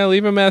dad saying, "Yeah,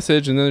 leave a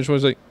message," and then there's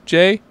one like,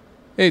 "Jay,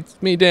 hey,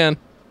 it's me, Dan.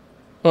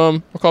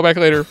 I'll call back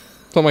later,"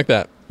 something like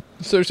that.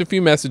 So there's a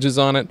few messages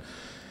on it,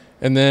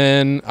 and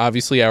then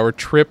obviously our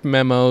trip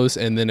memos,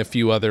 and then a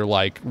few other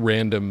like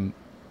random,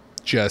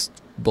 just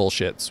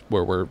bullshits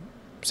where we're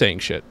saying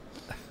shit.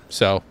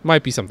 So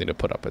might be something to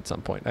put up at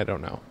some point. I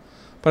don't know,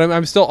 but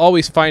I'm still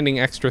always finding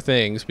extra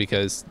things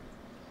because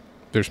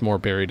there's more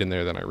buried in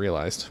there than I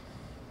realized,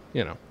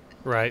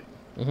 Right.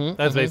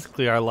 That's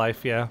basically our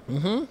life, yeah.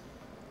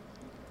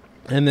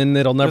 And then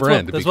it'll never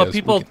end.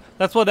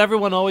 That's what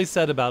everyone always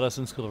said about us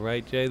in school,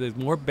 right, Jay? There's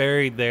more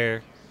buried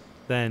there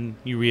than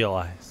you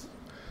realize.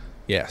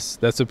 Yes,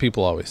 that's what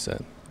people always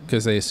said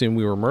because they assumed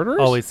we were murderers.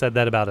 Always said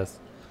that about us.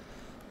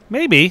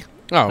 Maybe.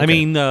 Oh, okay. I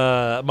mean,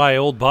 my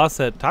old boss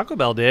at Taco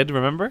Bell did.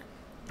 Remember?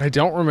 I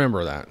don't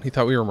remember that. He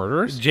thought we were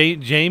murderers?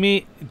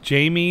 Jamie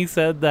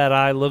said that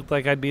I looked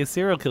like I'd be a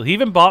serial killer. He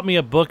even bought me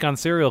a book on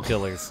serial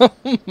killers.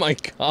 Oh, my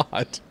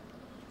God.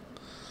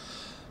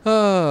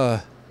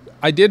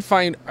 I did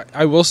find,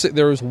 I will say,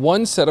 there was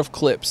one set of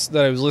clips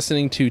that I was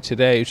listening to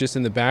today. It's just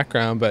in the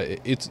background, but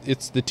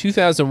it's the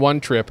 2001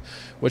 trip,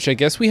 which I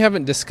guess we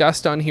haven't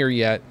discussed on here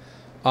yet.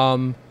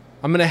 I'm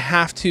going to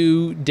have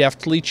to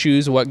deftly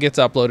choose what gets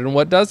uploaded and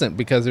what doesn't,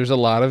 because there's a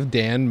lot of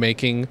Dan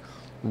making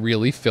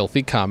really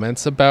filthy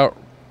comments about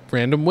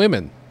random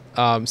women,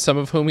 some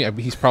of whom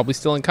he's probably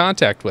still in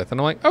contact with. And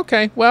I'm like,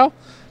 okay, well,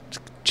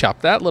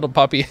 chop that little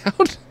puppy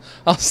out.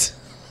 I'll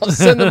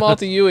send them all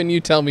to you, and you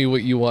tell me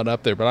what you want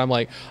up there. But I'm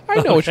like,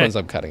 I know which ones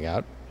I'm cutting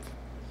out.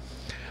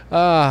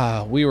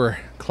 We were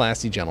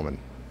classy gentlemen.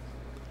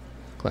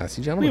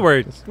 Classy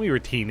gentlemen. We were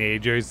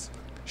teenagers.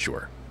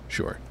 Sure.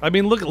 I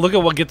mean, look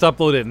at what gets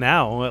uploaded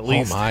now. At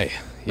least. Oh my.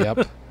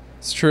 Yep.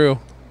 It's true.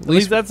 At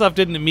least that stuff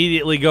didn't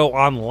immediately go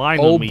online.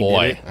 Oh when we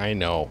boy, did it. I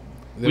know.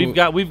 We've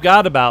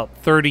got about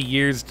 30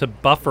 years to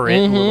buffer it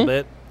a little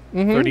bit.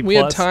 30 We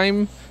plus.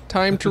 had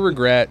time to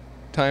regret,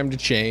 time to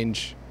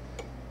change.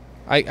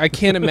 I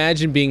can't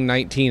imagine being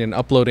 19 and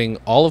uploading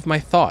all of my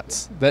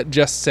thoughts. That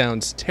just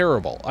sounds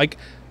terrible. Like,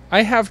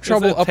 I have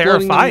trouble Isn't it uploading them.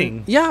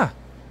 terrifying? Yeah.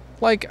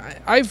 Like,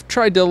 I've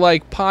tried to,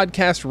 like,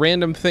 podcast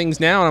random things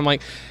now, and I'm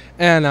like,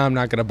 and I'm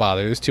not going to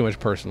bother. There's too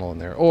much personal in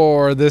there.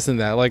 Or this and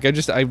that. Like,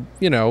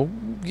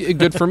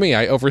 good for me.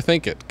 I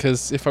overthink it.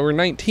 Because if I were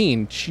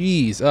 19,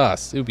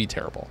 Jesus, it would be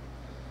terrible.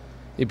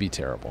 It'd be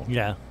terrible.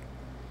 Yeah.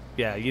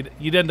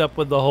 You'd end up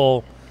with the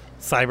whole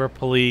cyber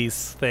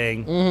police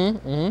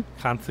thing.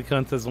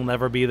 Consequences will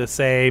never be the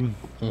same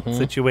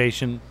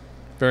situation.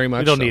 Very much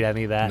We don't so. need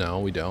any of that.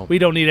 No, we don't. We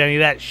don't need any of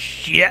that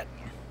shit.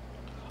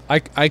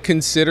 I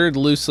considered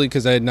loosely,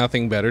 because I had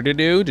nothing better to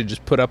do, to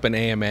just put up an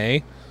AMA.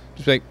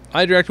 Just be like,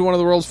 I directed one of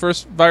the world's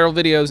first viral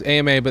videos,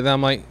 AMA, but then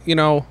I'm like,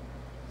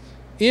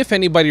 if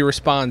anybody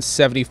responds,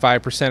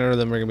 75% of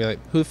them are going to be like,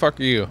 who the fuck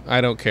are you?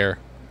 I don't care.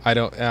 I'm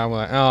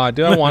like, oh,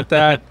 do I want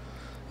that?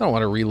 I don't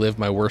want to relive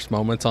my worst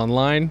moments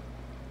online.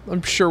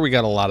 I'm sure we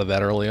got a lot of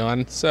that early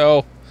on,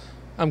 so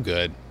I'm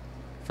good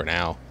for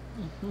now.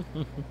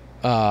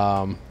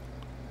 What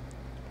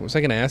was I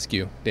going to ask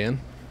you,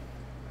 Dan?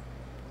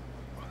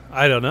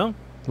 I don't know.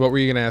 What were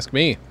you going to ask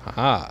me?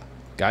 Haha,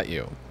 got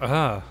you.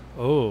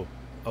 Oh.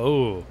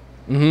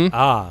 Mm-hmm.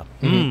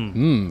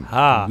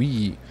 Ha.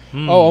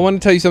 Oh, I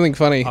want to tell you something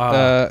funny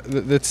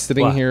that's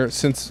sitting What? here,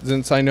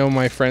 since I know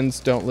my friends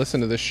don't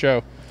listen to this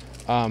show.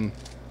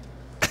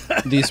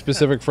 These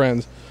specific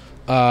friends.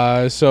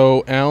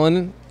 So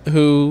Alan,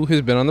 who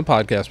has been on the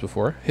podcast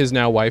before, his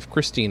now wife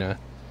Christina,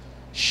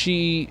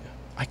 I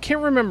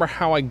can't remember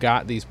how I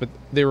got these, but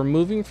they were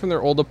moving from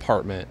their old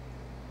apartment,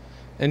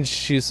 and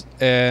she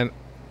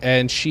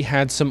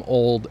had some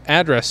old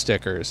address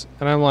stickers,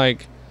 and I'm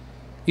like,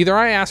 either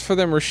I asked for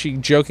them or she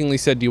jokingly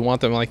said, "Do you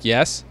want them?" I'm like,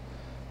 yes,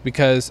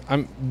 because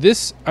I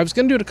was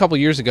going to do it a couple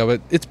years ago,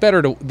 but it's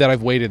better that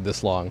I've waited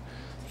this long.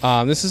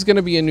 This is going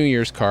to be a New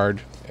Year's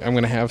card. I'm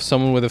going to have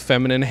someone with a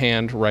feminine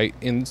hand write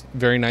in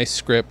very nice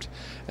script,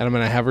 and I'm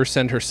going to have her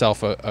send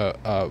herself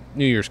a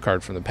New Year's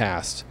card from the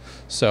past.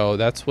 So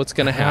that's what's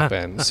going to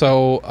happen.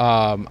 So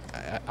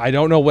I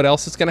don't know what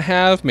else it's going to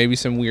have. Maybe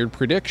some weird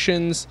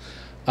predictions,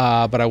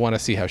 but I want to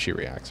see how she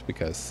reacts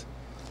because,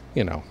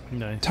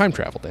 Nice. time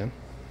travel, Dan.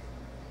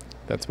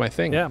 That's my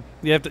thing. Yeah,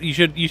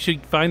 you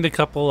should find a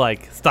couple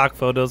like stock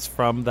photos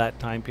from that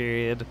time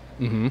period.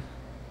 Mm-hmm.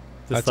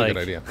 Just That's a good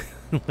idea.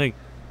 like,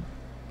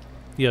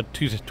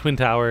 two Twin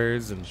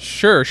Towers and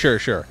Sure.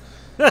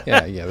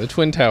 Yeah, the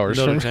Twin Towers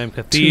Notre from Dame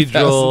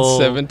Cathedral,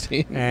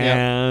 2017.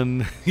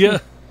 and yeah.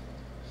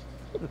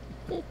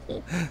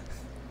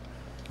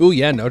 Oh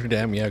yeah, Notre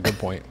Dame. Yeah, good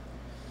point.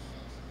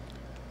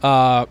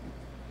 So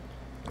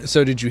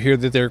did you hear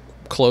that they're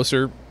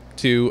closer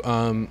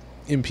to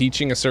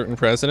impeaching a certain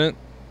president?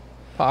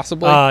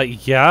 Possibly.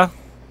 Yeah.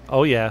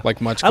 Oh yeah.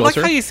 Like much I like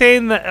closer. how you're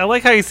saying that.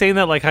 Like how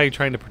you're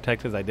trying to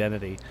protect his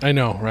identity. I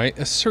know, right?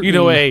 A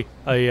certain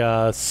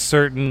a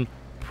certain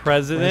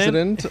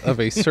president. of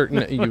a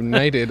certain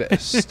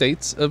United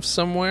States of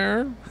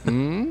somewhere.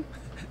 Hmm?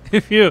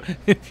 If you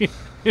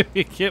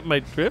get my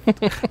drift.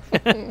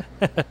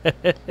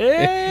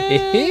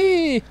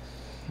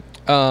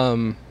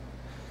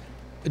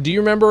 Do you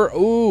remember?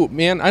 Oh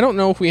man, I don't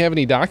know if we have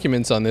any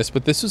documents on this,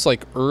 but this was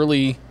like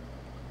early.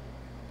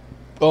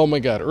 Oh my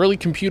God, early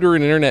computer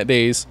and internet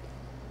days.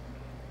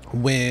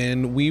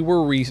 When we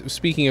were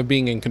speaking of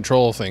being in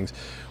control of things,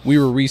 we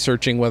were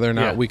researching whether or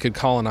not we could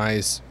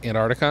colonize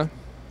Antarctica.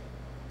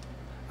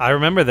 I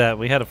remember that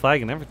we had a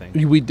flag and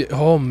everything. We did.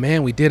 Oh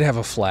man, we did have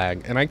a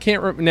flag, and I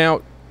can't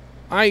now.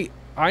 I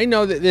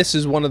know that this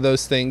is one of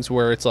those things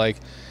where it's like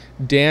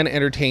Dan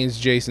entertains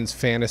Jason's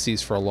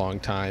fantasies for a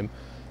long time,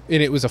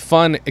 and it was a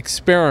fun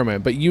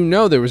experiment. But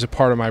there was a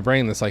part of my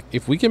brain that's like,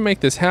 if we can make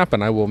this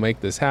happen, I will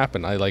make this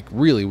happen. I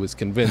really was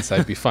convinced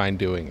I'd be fine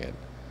doing it.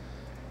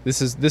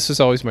 This is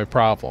always my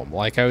problem.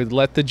 Like I would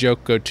let the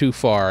joke go too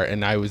far,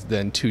 and I was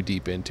then too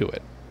deep into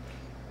it.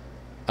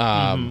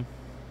 I'm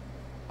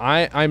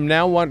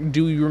now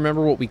do you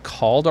remember what we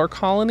called our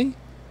colony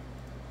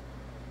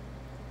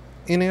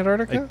in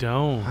Antarctica? I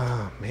don't.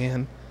 Oh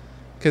man,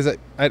 Because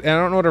I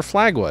don't know what her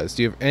flag was.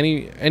 Do you have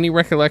any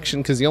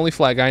recollection? Because the only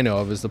flag I know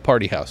of is the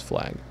Party House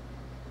flag.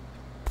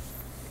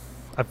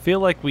 I feel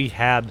like we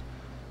had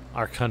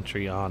our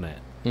country on it.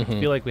 Mm-hmm. I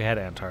feel like we had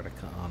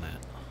Antarctica on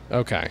it,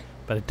 Okay.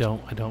 but I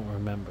don't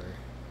remember.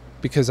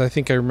 Because I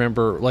think I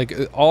remember, like,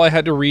 all I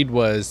had to read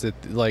was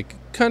that, like,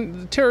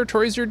 the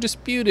territories are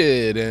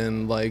disputed,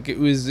 and, like,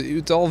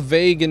 it's all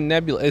vague and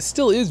nebulous. It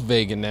still is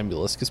vague and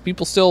nebulous, because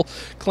people still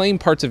claim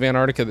parts of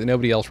Antarctica that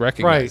nobody else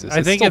recognizes. Right.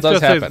 I think still it's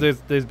does just happen.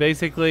 there's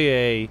basically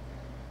a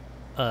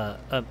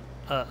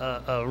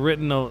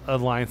written a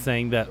line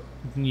saying that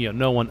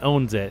no one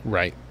owns it.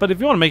 Right. But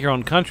if you want to make your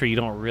own country, you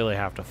don't really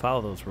have to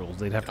follow those rules.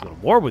 They'd have to go to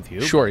war with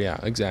you. Sure, yeah,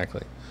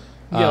 exactly.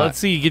 Yeah, let's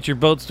see you get your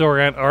boat store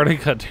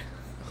Antarctica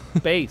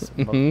base.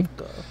 Mhm.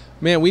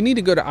 Man, we need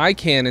to go to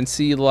ICANN and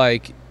see,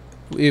 like,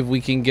 if we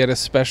can get a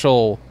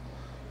special...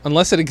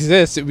 Unless it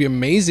exists, it would be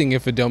amazing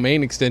if a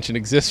domain extension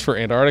exists for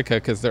Antarctica,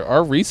 because there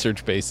are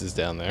research bases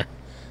down there.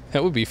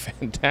 That would be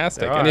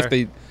fantastic. There And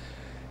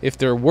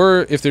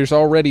are. if there's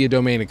already a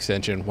domain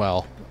extension,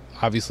 well,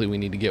 obviously we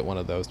need to get one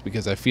of those,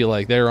 because I feel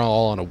like they're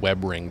all on a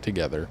web ring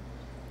together.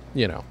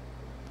 You know.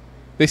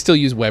 They still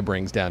use web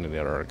rings down in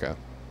Antarctica.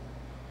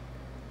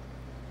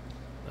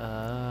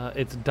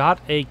 It's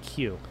 .aq.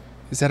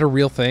 Is that a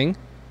real thing?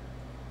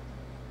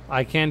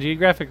 ICANN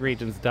geographic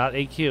regions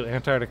 .aq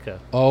Antarctica.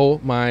 Oh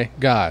my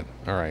God.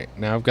 All right.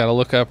 Now I've got to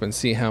look up and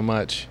see how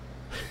much.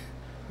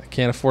 I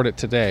can't afford it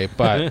today,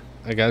 but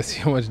I got to see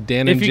how much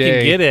Dan and If you Jay.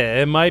 can get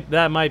it,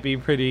 that might be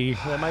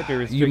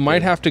restricted. You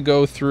might have to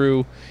go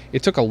through.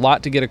 It took a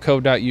lot to get a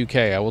code.uk,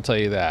 I will tell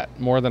you that.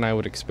 More than I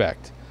would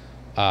expect.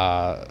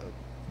 .aq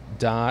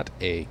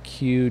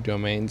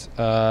domains.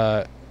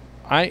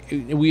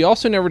 We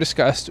also never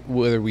discussed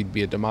whether we'd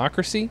be a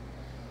democracy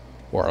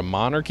or a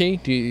monarchy.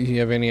 Do you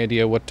have any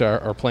idea what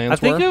our plans I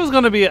think were? it was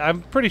going to be.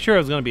 I'm pretty sure it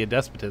was going to be a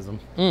despotism.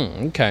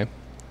 Okay.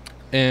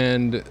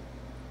 And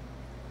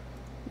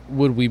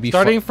would we be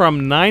Starting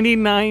from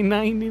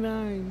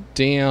 99.99.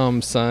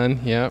 Damn,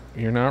 son. Yep,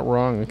 you're not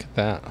wrong. Look at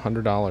that,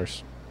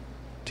 $100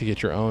 to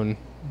get your own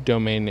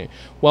domain name.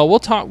 Well, we'll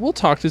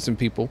talk to some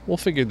people. We'll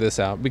figure this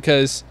out,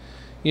 because,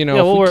 Yeah, if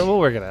we'll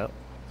work it out.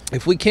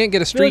 if we can't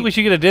get a I feel like street we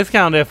should get a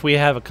discount if we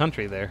have a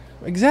country there.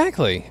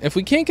 exactly, if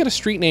we can't get a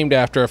street named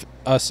after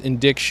us in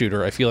Dick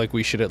Shooter, I feel like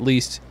we should at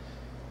least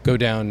go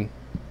down.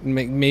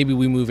 Maybe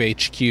we move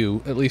HQ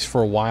at least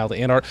for a while to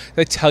Antarctica.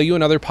 Did I tell you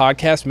another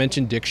podcast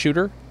mentioned Dick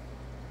Shooter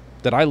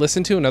that I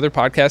listened to? Another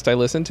podcast I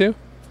listened to.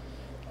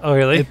 Oh,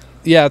 really?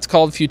 Yeah, it's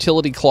called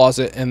Futility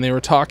Closet, and they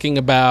were talking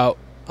about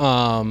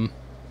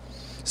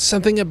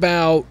something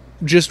about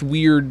just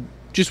weird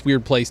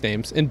place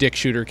names, and Dick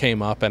Shooter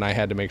came up, and I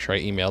had to make sure I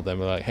emailed them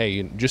like,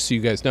 hey, just so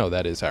you guys know,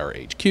 that is our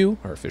HQ,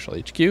 our official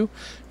HQ.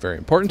 Very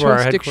important to Where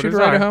us, our Dick headquarters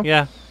Shooter, are. Idaho.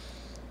 Yeah.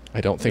 I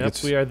don't think Yep,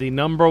 it's... we are the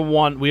number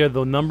one. We are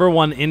the number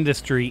one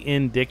industry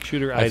in Dick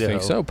Shooter, I Idaho.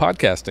 think so.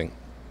 Podcasting.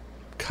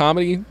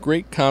 Comedy,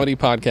 great comedy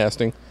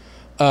podcasting.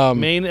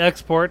 Main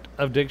export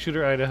of Dick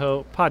Shooter,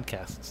 Idaho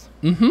podcasts.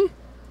 And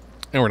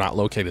we're not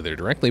located there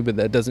directly, but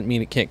that doesn't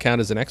mean it can't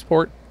count as an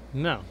export.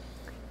 No.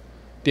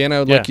 Dan, I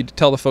would like you to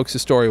tell the folks a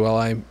story while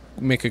I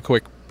make a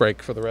quick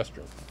break for the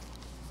restroom.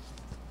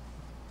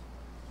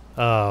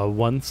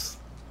 Once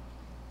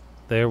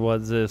there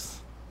was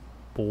this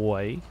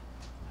boy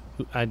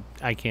who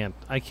I can't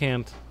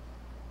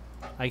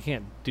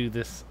do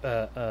this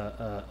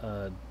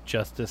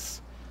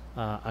justice.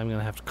 I'm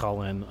gonna have to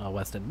call in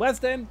Weston.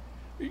 Weston,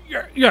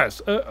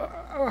 Yes.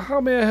 How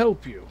may I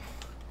help you?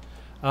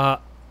 I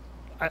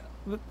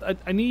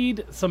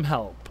need some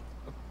help.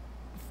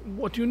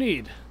 What do you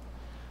need?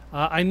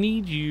 I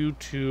need you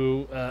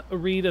to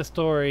read a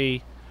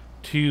story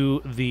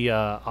to the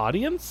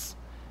audience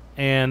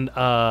and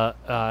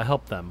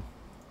help them.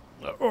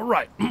 All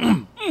right.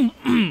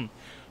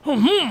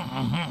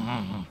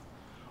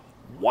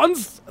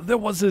 Once there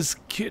was this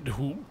kid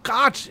who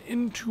got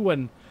into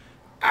an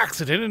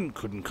accident and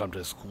couldn't come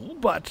to school,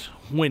 but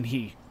when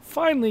he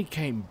finally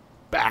came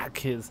back,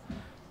 his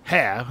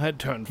hair had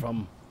turned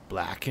from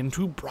black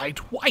into bright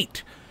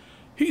white.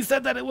 He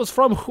said that it was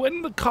from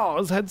when the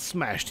cars had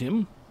smashed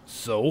him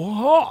so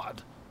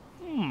hard.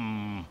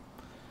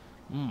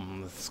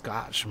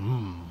 Scotch.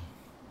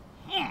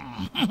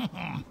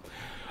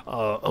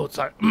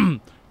 Sorry.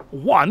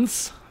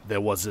 Once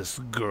there was this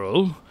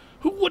girl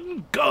who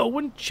wouldn't go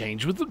and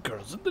change with the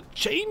girls in the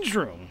change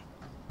room.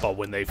 But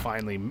when they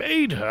finally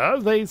made her,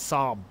 they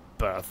saw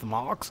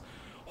birthmarks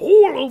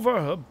all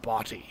over her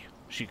body.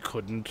 She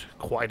couldn't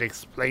quite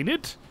explain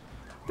it.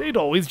 They'd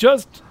always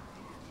just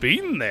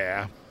been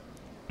there.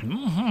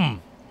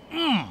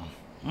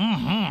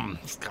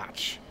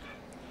 Scotch.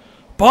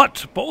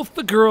 But both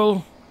the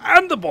girl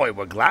and the boy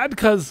were glad,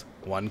 'cause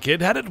one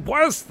kid had it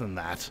worse than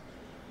that.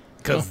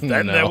 'Cause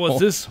then there was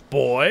this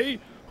boy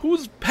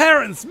whose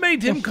parents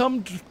made him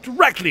come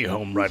directly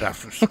home right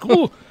after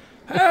school.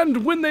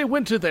 And when they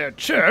went to their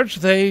church,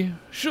 they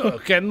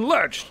shook and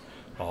lurched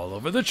all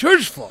over the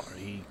church floor.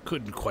 He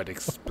couldn't quite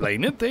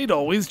explain it. They'd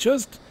always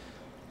just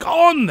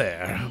gone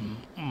there.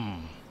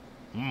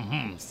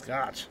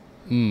 Scotch.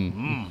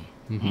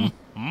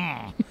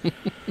 Oh.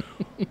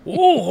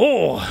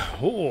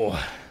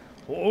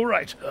 All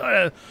right.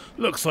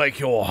 Looks like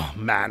your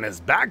man is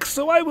back,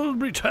 so I will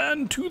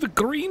return to the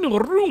green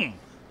room.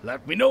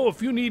 Let me know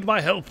if you need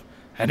my help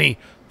any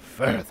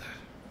further.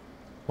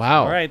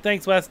 Wow. All right,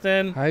 thanks,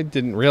 Weston. I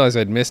didn't realize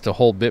I'd missed a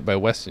whole bit by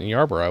Weston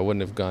Yarborough. I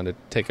wouldn't have gone to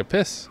take a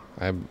piss.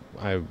 I'm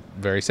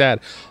very sad.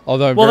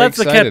 Although I'm very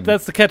excited.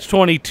 That's the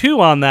catch-22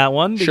 on that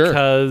one, Sure.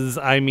 because,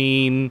 I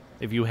mean,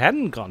 if you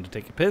hadn't gone to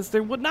take a piss,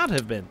 there would not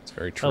have been It's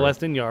very true. a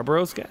Weston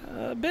Yarborough's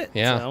bit.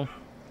 Yeah. So.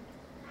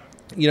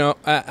 You know,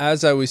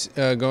 as I was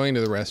going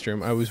to the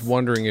restroom, I was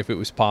wondering if it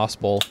was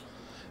possible.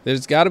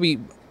 There's got to be.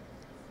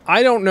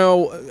 I don't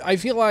know. I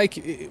feel like,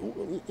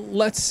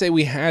 let's say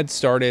we had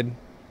started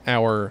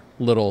our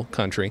little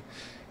country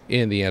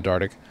in the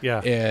Antarctic.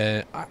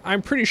 Yeah.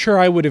 I'm pretty sure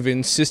I would have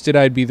insisted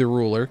I'd be the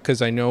ruler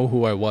because I know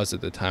who I was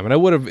at the time, and I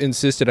would have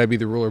insisted I'd be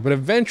the ruler. But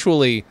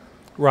eventually,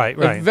 Right.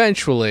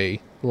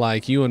 eventually,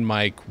 like you and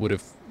Mike would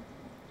have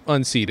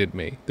unseated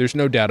me. There's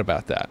no doubt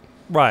about that.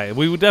 Right.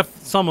 We would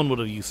someone would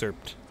have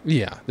usurped.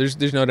 Yeah,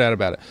 there's no doubt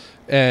about it.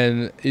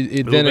 And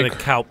it Would then have been a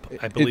Kaup,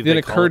 I believe. it then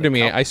they call occurred it a to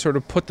me. Kaup. I sort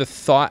of put the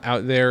thought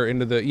out there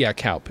into the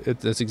Kaup.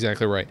 That's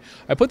exactly right.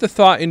 I put the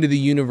thought into the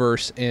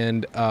universe,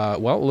 and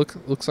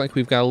looks like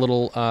we've got a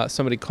little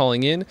somebody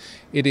calling in.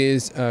 It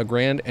is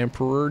Grand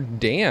Emperor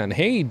Dan.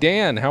 Hey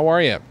Dan, how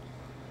are you?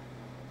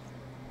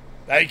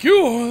 Thank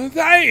you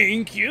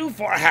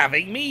for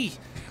having me.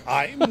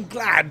 I'm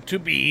glad to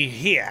be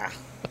here.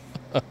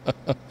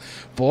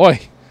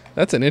 Boy,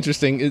 that's an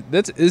interesting.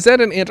 Is that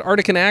an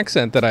Antarctican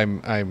accent that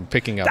I'm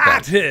picking up?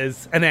 That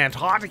is an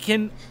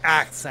Antarctican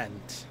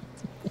accent.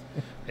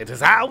 It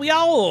is how we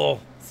all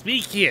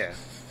speak here.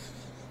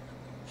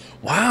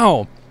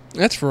 Wow,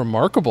 that's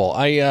remarkable.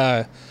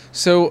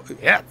 So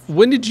Yes.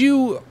 when did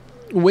you,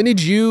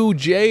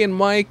 Jay and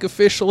Mike,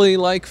 officially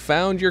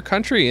found your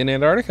country in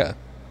Antarctica?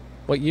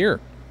 What year?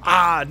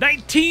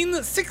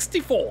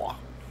 1964.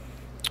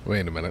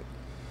 Wait a minute.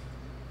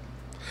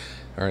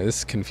 All right, this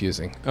is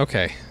confusing.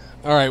 Okay,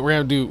 all right, we're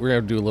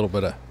gonna do a little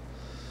bit of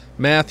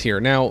math here.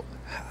 Now,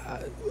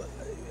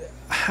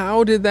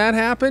 how did that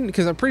happen?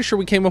 Because I'm pretty sure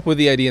we came up with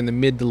the idea in the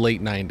mid to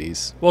late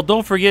 90s. Well,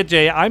 don't forget,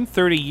 Jay, I'm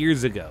 30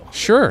 years ago.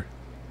 Sure.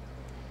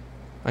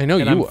 I know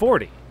And you I'm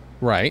 40.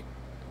 right.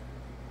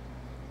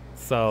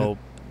 So,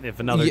 if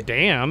another Yeah.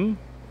 dam...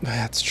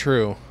 That's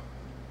true.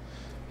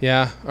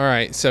 Yeah. All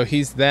right. So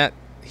he's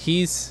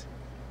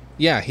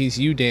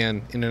you,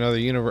 Dan, in another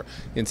universe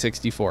in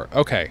 64.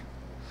 Okay.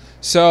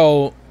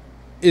 So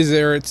is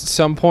there at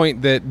some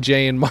point that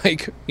Jay and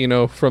Mike,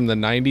 from the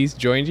 90s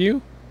joined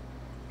you?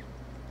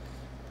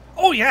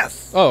 Oh,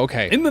 yes. Oh,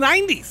 okay. In the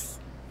 90s.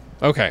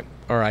 Okay.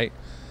 All right.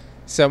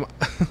 So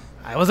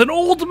I was an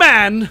old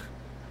man.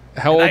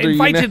 how old I are you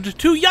now? invited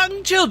two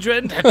young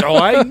children to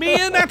join me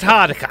in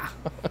Antarctica.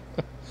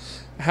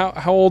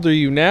 How old are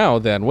you now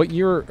then? What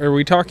year are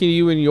we talking to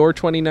you in your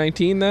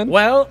 2019 then?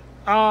 Well,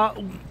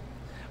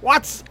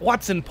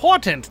 what's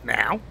important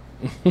now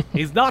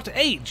is not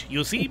age,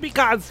 you see,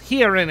 because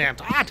here in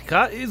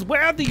Antarctica is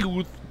where the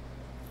youth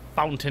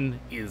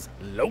fountain is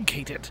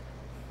located.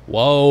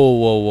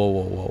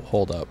 Whoa.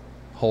 Hold up.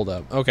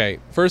 Okay.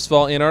 First of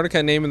all,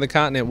 Antarctica naming the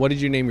continent. What did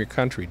you name your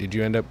country? Did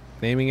you end up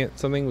naming it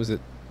something? Was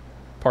it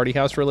Party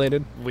House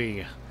related?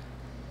 We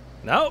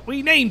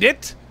named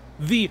it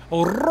the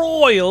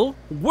Royal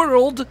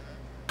World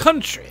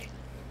Country.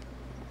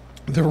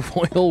 The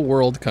Royal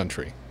World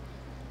Country.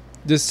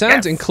 This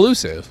sounds Yes.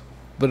 inclusive,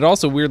 but it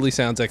also weirdly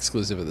sounds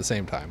exclusive at the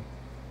same time.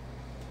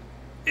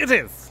 It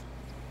is.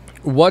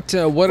 What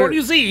For are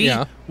you see,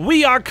 Yeah.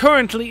 we are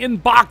currently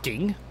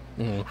embarking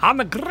on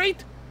a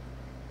great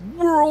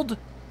world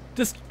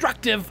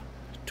destructive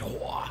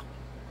tour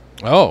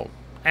Oh.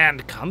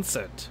 and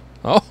concert.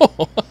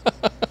 Oh.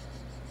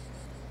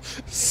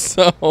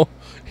 So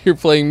you're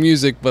playing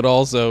music but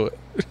also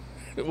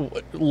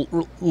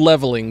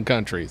leveling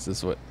countries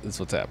is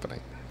what's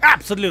happening.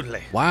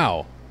 Absolutely.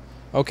 Wow.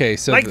 Okay,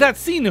 so Like that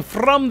scene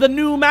from the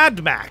new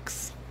Mad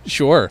Max.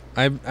 Sure.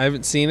 I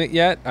haven't seen it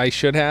yet. I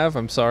should have.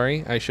 I'm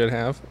sorry. I should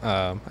have.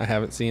 I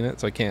haven't seen it,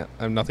 so I can't.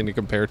 I have nothing to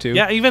compare to.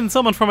 Yeah, even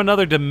someone from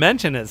another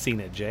dimension has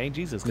seen it, Jay.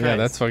 Jesus Christ. Yeah,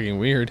 that's fucking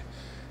weird.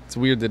 It's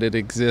weird that it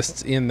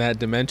exists in that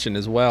dimension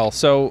as well.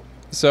 So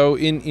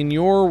in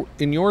your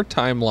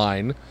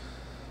timeline,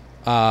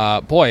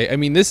 boy, I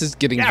mean, this is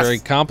getting Yes. very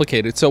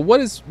complicated. So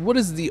what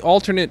is the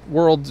alternate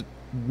world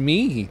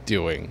me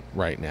doing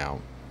right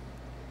now?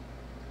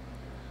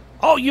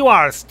 Oh, you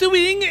are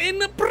stewing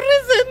in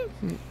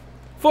prison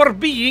for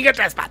being a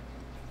despot.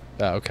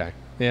 Oh, okay.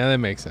 Yeah, that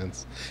makes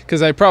sense.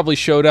 Because I probably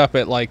showed up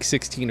at like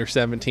 16 or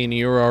 17, and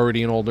you were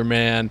already an older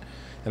man,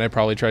 and I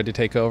probably tried to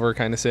take over,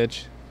 kind of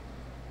sitch.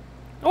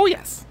 Oh,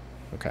 yes.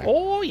 Okay.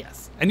 Oh,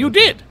 yes. And you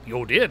did.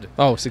 You did.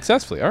 Oh,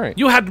 successfully. All right.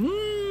 You had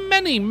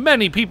many,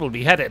 many people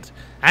beheaded,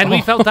 and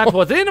we felt that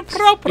was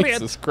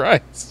inappropriate. Jesus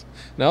Christ.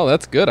 No,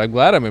 that's good. I'm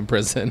glad I'm in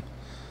prison.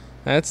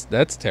 That's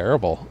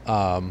terrible.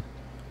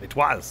 It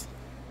was.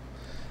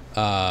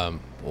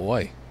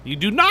 Boy. You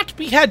do not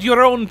behead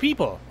your own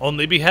people,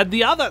 only behead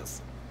the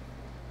others.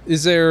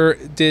 Is there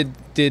did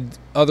did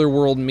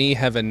Otherworld Me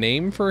have a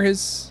name for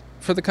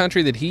the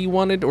country that he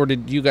wanted, or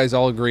did you guys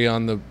all agree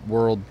on the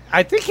world?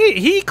 I think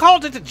he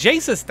called it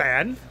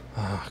Jacistan,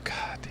 Oh,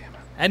 god damn it.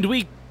 and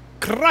we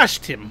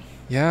crushed him.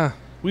 Yeah,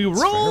 We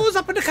rose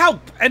up in a cow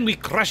and we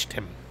crushed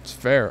him. it's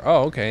fair.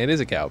 Oh, okay, it is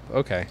a Kaup.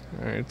 Okay,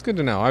 all right, it's good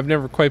to know. I've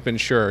never quite been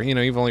sure.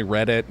 You've only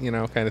read it, kind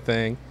of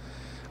thing.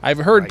 I've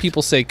heard Right.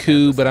 people say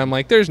coup, but I'm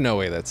like, there's no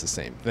way that's the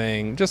same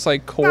thing. Just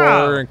like core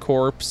No. and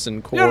corpse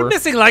and core. You're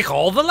missing like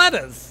all the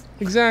letters.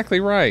 Exactly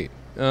right.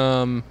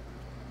 I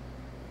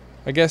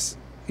guess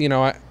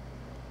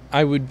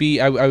I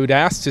would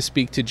ask to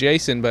speak to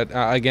Jason, but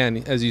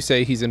again, as you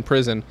say, he's in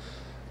prison.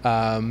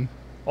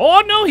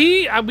 Oh no,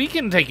 we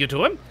can take you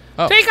to him.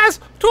 Oh. Take us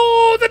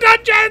to the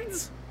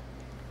dungeons.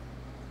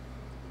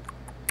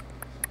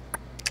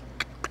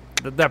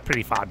 They're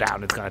pretty far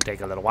down. It's gonna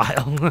take a little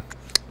while.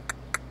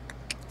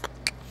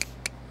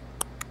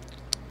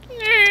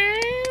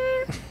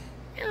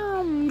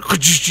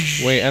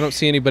 Wait, I don't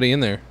see anybody in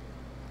there.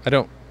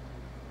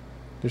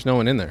 There's no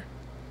one in there.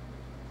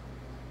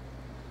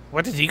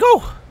 Where did he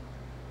go?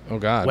 Oh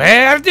God.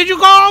 Where did you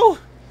go?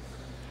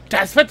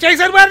 Desperate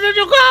Jason, where did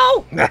you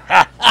go?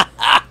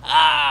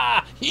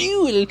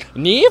 You will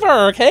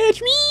never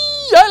catch me.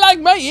 I like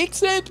my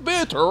accent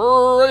better.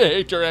 I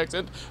hate your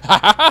accent.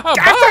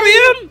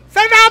 After him!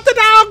 Send out the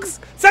dogs!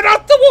 Send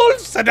out the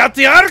wolves! Send out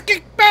the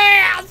Arctic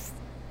bears!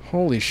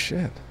 Holy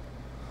shit.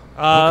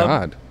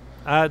 Oh God.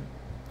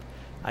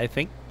 I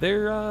think they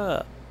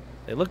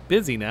look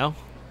busy now.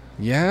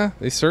 Yeah,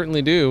 they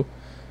certainly do.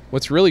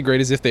 What's really great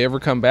is if they ever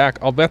come back,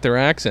 I'll bet their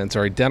accents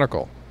are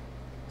identical.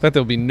 I bet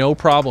there'll be no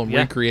problem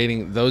Yeah.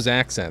 recreating those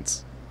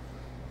accents.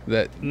 No,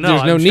 There's no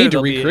I'm sure need to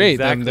they'll be recreate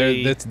them.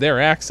 exactly- That's their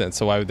accent,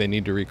 so why would they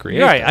need to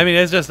recreate Right. them? I mean,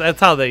 that's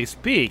how they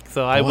speak.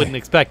 So I Boy. wouldn't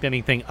expect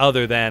anything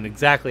other than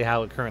exactly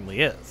how it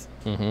currently is.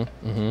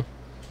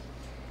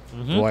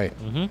 Boy,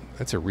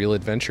 that's a real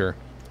adventure.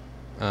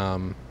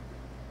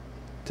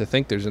 To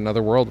think there's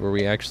another world where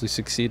we actually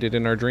succeeded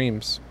in our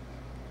dreams.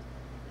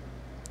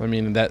 I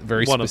mean, that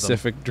very One of them.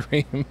 specific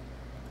dream.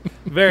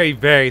 Very,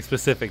 very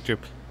specific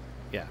trip.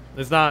 Yeah,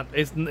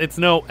 it's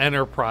no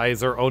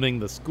enterprise or owning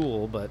the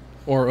school, but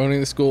Or owning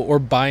the school, or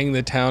buying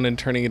the town and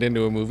turning it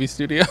into a movie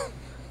studio.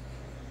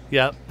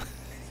 yep.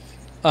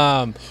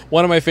 One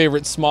of my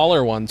favorite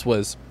smaller ones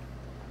was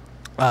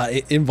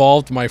it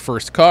involved my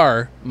first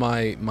car,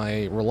 my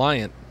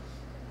Reliant.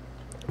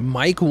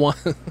 Mike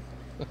wanted,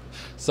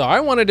 so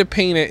I wanted to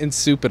paint it and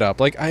soup it up.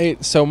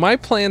 So my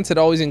plans had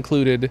always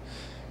included,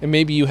 and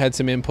maybe you had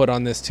some input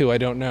on this too. I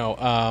don't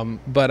know.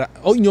 But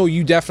oh no,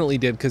 you definitely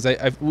did, because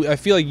I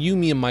feel like you,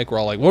 me, and Mike were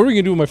all like, "What are we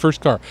gonna do with my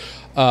first car?"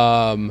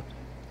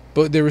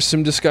 But there was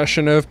some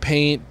discussion of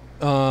paint.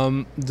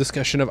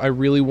 I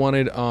really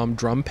wanted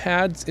drum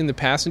pads in the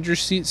passenger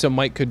seat so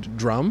Mike could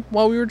drum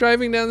while we were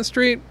driving down the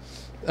street.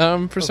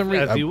 For some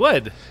reason, As you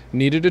would.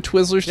 needed a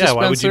Twizzlers dispenser,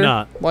 why would you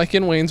not? like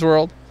in Wayne's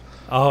World.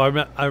 Oh,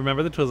 I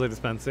remember the Twizzler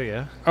dispenser.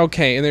 Yeah.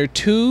 Okay, and there are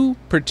two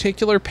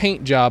particular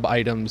paint job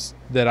items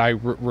that I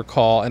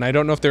recall, and I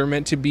don't know if they were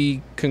meant to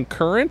be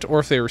concurrent or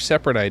if they were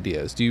separate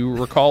ideas. Do you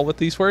recall what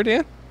these were,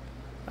 Dan?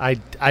 I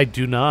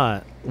do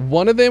not.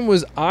 One of them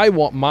was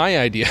my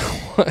idea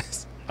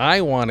was I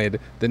wanted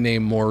the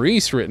name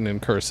Maurice written in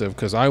cursive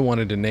because I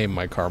wanted to name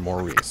my car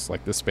Maurice,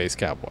 like the Space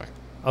Cowboy.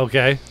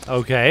 Okay.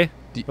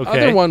 The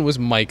Okay. other one was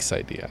Mike's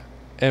idea,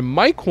 and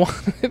Mike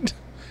wanted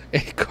a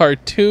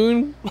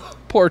cartoon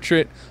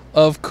portrait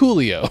of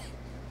Coolio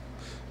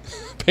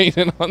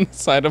painted on the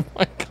side of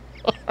my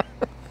car.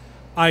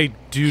 I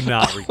do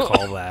not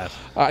recall that.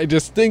 I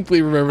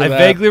distinctly remember I that.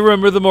 vaguely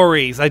remember the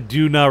Maurice. I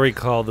do not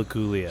recall the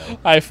Coolio.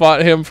 I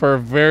fought him for a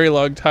very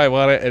long time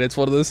on it, and it's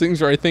one of those things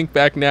where I think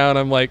back now and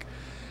I'm like,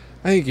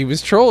 I think he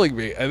was trolling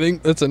me. I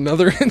think that's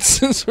another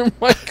instance where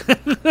Mike,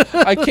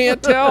 I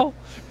can't tell,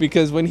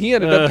 because when he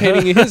ended up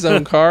painting his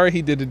own car,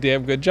 he did a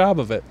damn good job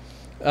of it.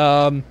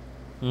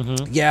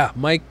 Yeah,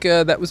 Mike,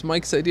 that was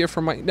Mike's idea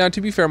for Mike. Now,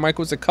 to be fair, Mike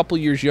was a couple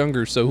years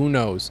younger, so who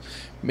knows?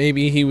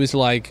 Maybe he was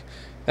like,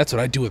 that's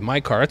what I do with my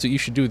car. That's what you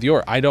should do with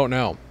your. I don't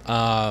know.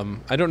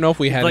 I don't know if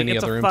we had any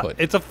it's other a input.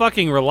 it's a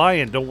fucking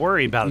Reliant. Don't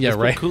worry about it. Yeah, Just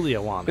right. put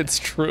Coolio on it. It's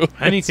true.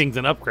 Anything's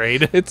an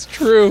upgrade. It's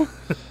true.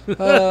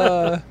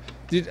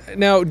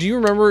 Do you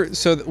remember?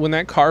 So when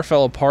that car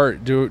fell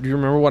apart, do you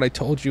remember what I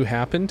told you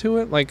happened to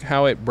it? Like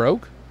how it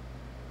broke?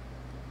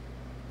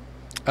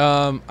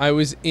 I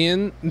was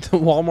in the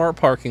Walmart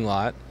parking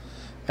lot.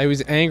 I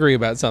was angry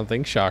about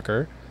something.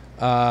 Shocker.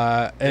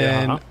 And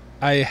Yeah.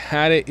 I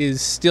had it is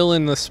still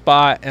in the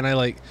spot, and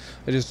I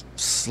just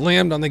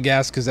slammed on the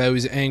gas because I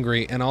was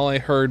angry, and all I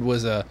heard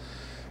was I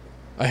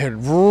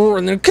heard roar,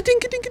 and then ka-ding,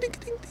 ka-ding, ka-ding,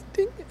 ka-ding,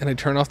 ka-ding, and I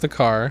turned off the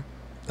car,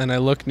 and I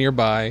looked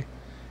nearby.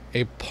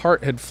 A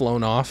part had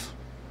flown off,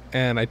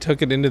 and I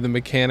took it into the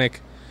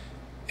mechanic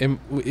in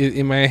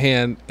my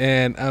hand,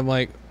 and I'm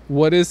like,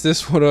 "What is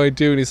this? What do I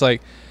do?" And he's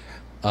like,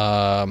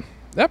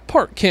 "That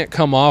part can't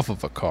come off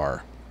of a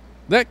car.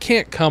 That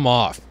can't come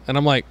off." And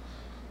I'm like,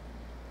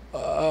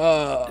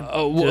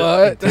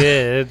 What? It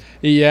did.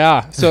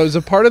 Yeah. So it was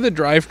a part of the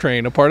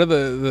drivetrain, a part of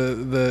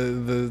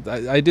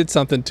I did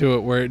something to it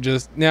where it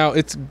just, now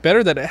it's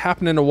better that it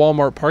happened in a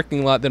Walmart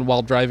parking lot than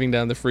while driving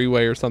down the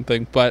freeway or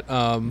something. But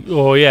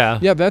Oh yeah.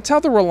 yeah, that's how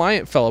the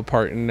Reliant fell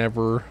apart and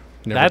never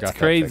That's got that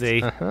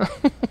crazy. fixed.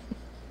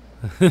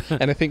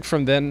 And I think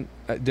from then,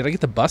 did I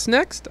get the bus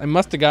next? I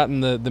must have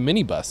gotten the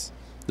mini bus,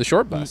 the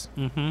short bus,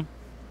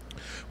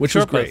 which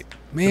Short was bus. great.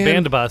 The Man,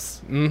 band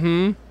bus.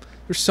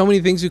 there's so many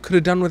things you could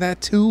have done with that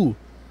too.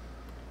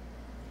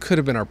 Could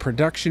have been our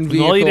production And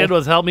vehicle. all you did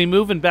was help me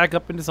move and back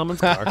up into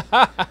someone's car.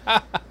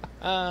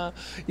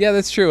 Yeah,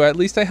 that's true. At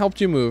least I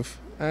helped you move.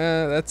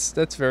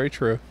 That's very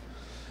true.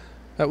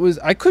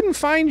 I couldn't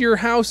find your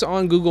house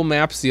on Google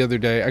Maps the other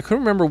day. I couldn't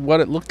remember what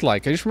it looked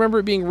like. I just remember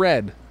it being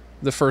red,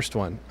 the first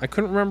one. I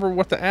couldn't remember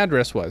what the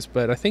address was,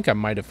 but I think I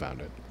might have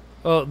found it.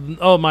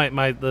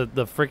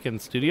 the freaking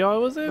studio I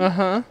was in.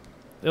 Uh-huh.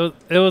 It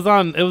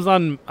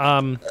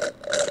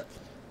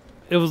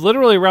was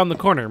literally around the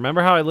corner.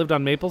 Remember how I lived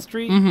on Maple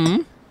Street?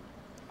 Mm-hmm.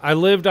 I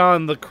lived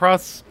on the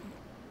cross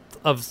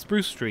of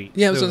Spruce Street.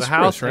 Yeah, it was There on a Spruce,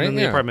 house right? and then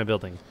the Yeah. apartment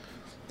building.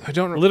 I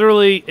don't know.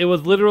 It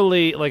was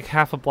literally like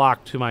half a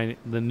block to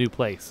the new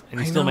place, and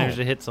you I still know. managed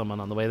to hit someone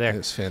on the way there.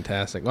 It's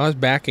fantastic. Well, I was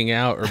backing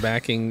out or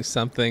backing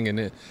something, and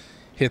it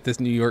hit this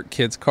New York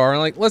kid's car. I'm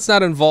like, let's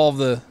not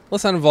involve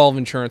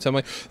insurance. I'm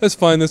like, that's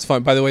fine.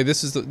 By the way,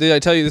 did I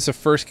tell you this is the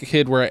first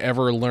kid where I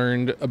ever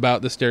learned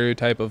about the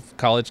stereotype of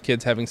college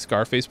kids having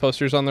Scarface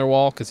posters on their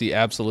wall? Because he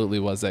absolutely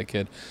was that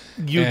kid.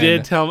 You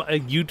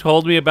And you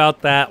told me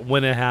about that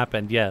when it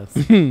happened. Yes.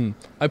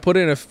 I put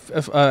in a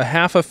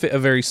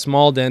very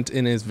small dent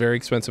in his very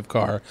expensive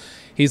car.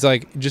 He's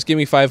like, just give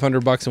me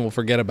 $500 and we'll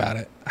forget about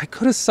it. I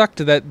could have sucked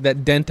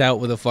that dent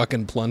out with a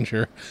fucking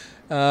plunger.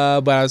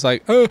 But I was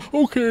like,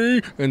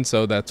 okay. And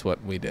so that's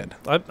what we did.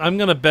 I'm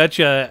gonna bet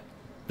you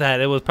that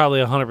it was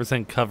probably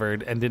 100%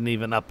 covered and didn't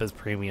even up his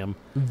premium.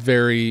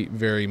 Very,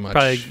 very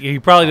much. He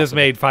probably just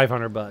made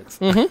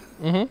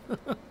 $500.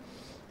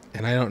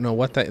 And I don't know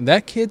what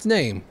that kid's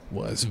name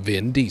was.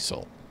 Vin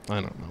Diesel.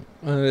 I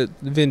don't know.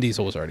 Vin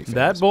Diesel was already famous.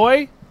 That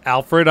boy,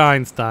 Alfred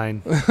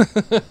Einstein.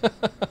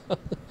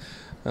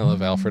 I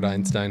love Alfred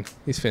Einstein.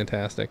 He's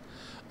fantastic.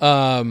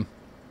 Oh,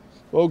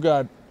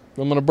 God.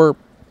 I'm going to burp.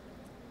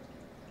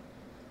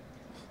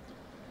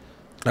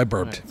 I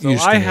burped. Right, so You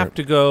just I can hear have it.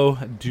 to go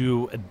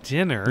do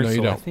dinner, No, you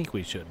so I don't. think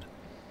we should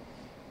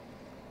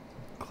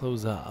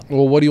close up.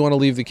 Well, what do you want to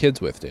leave the kids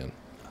with, Dan?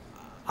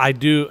 I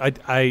do.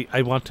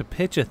 I want to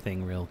pitch a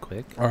thing real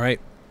quick. All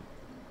right.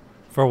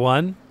 For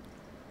one,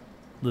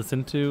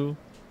 listen to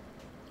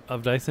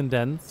Of Dice and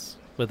Dents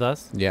with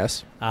us.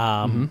 Yes.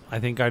 I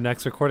think our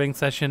next recording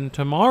session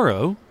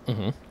tomorrow.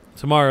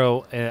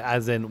 Tomorrow,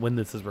 as in when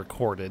this is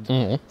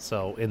recorded.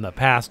 So in the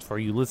past for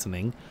you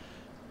listening,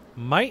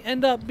 might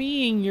end up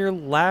being your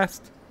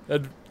last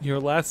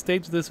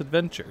stage of this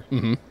adventure.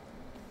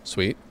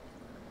 Sweet.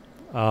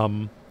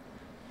 And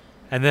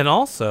then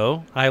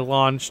also I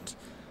launched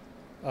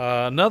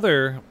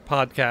another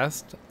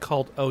podcast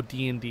called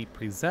OD&D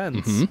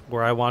Presents,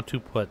 where I want to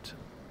put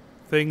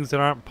things that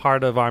aren't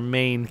part of our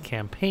main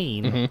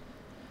campaign.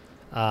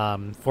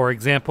 For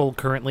example,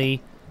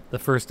 currently the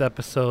first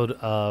episode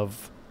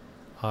of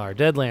our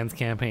Deadlands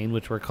campaign,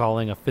 which we're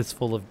calling A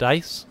Fistful of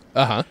Dice,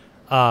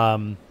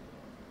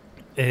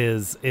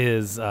 is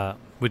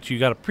which you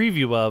got a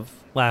preview of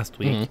last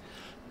week,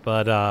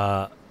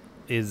 but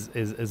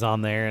is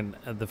on there, and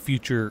the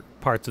future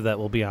parts of that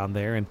will be on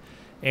there. And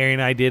Ari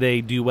and I did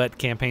a duet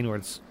campaign where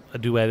a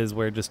duet is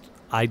where just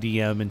I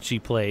DM and she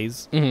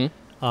plays,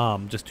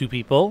 just two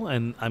people,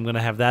 and I'm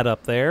gonna have that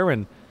up there.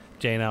 And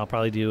Jay and I'll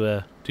probably do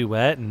a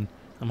duet, and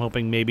I'm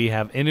hoping maybe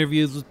have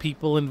interviews with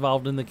people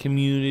involved in the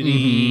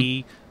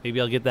community. Maybe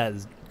I'll get that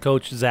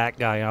Coach Zach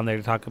guy on there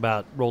to talk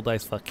about Roll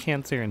Dice Fuck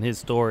Cancer and his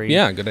story.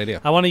 Yeah, good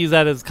idea. I want to use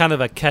that as kind of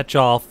a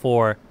catch-all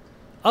for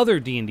other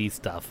D&D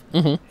stuff.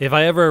 If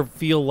I ever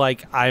feel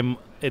like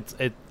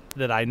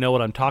that I know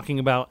what I'm talking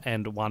about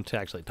and want to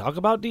actually talk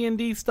about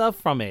D&D stuff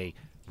from a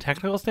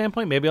technical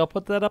standpoint, maybe I'll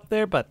put that up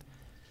there. But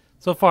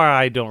so far,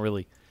 I don't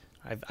really.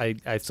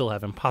 I still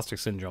have imposter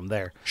syndrome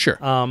there. Sure.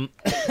 There's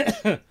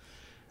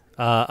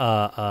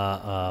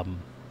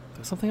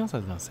something else I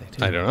was going to say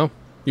too. I don't know.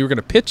 You were going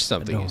to pitch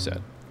something, you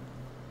said.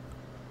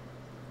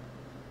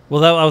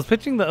 Well, I was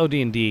pitching the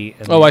OD&D.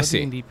 And Oh, the I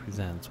see. OD&D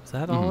Presents. Was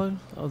that all?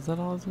 Was that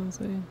all I was going to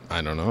say?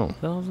 I don't know. Is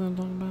that all I was going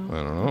to talk about?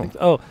 I don't know. think so.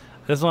 Oh,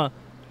 this one.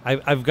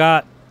 I've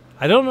got.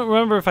 I don't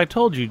remember if I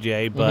told you,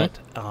 Jay, but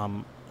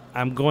I'm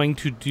going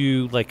to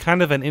do like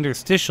kind of an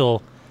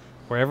interstitial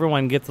where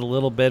everyone gets a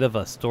little bit of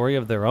a story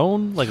of their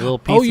own, like a little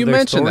piece. Oh, you of their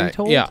mentioned story that.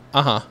 Told.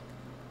 Yeah.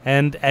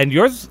 And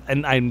yours,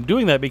 and I'm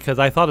doing that because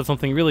I thought of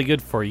something really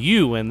good for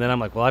you, and then I'm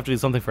like, well, I have to do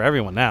something for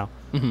everyone now.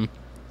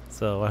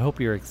 So I hope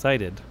you're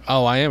excited.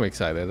 Oh, I am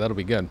excited. That'll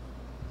be good.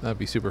 That'd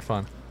be super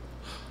fun.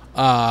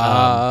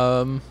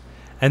 And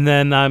And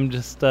then I'm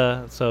just,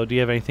 so do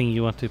you have anything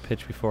you want to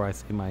pitch before I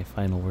say my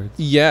final words?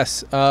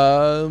 Yes.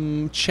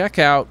 Check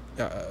out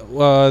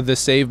the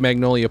Save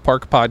Magnolia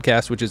Park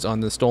podcast, which is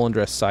on the Stolen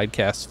Dress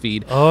Sidecast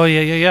feed. Oh,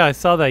 yeah. I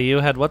saw that. You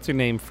had, what's her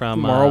name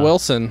from? Mara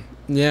Wilson.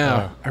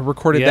 Yeah, I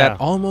recorded yeah.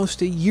 that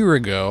almost a year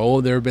ago.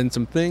 There have been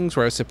some things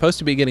where I was supposed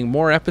to be getting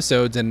more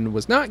episodes and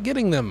was not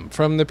getting them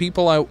from the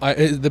people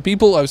the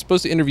people I was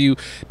supposed to interview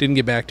didn't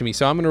get back to me.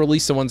 So I'm going to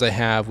release the ones I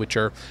have, which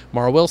are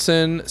Mara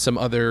Wilson, some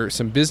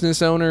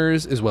business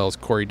owners, as well as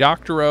Cory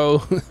Doctorow.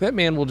 That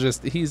man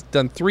he's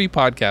done 3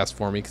 podcasts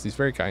for me because he's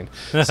very kind.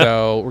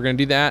 So we're going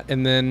to do that.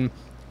 And then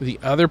the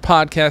other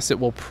podcast that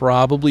will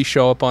probably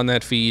show up on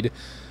that feed,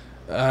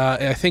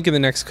 I think in the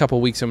next couple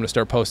of weeks I'm going to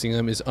start posting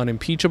them, is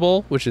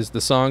Unimpeachable, which is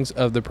the songs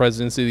of the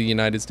presidency of the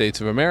United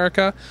States of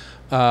America.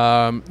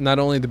 Not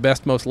only the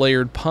best, most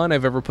layered pun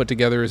I've ever put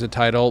together as a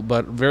title,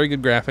 but very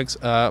good graphics.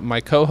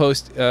 My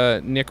co-host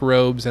Nick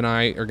Robes and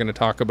I are going to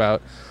talk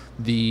about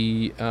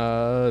the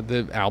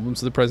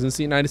albums of the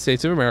presidency of the United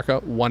States of America,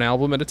 one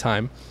album at a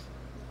time.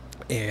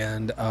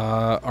 And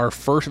our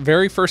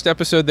very first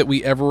episode that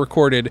we ever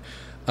recorded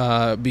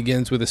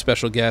begins with a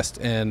special guest,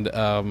 and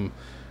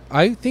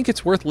I think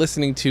it's worth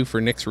listening to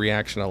for Nick's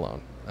reaction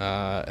alone.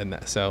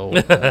 There's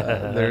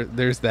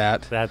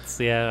that. That's,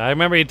 I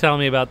remember you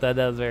telling me about that.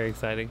 That was very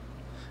exciting.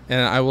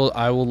 And I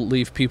will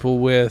leave people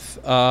with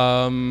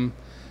I'll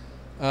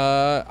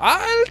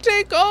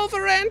take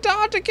over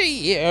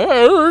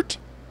Antarctica.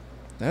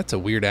 That's a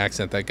weird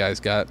accent that guy's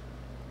got.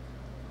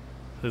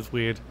 It's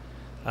weird.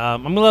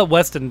 I'm gonna let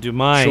Weston do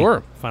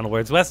my final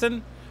words.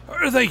 Weston?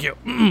 Thank you.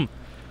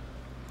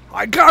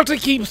 I gotta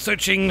keep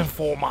searching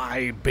for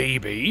my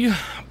baby.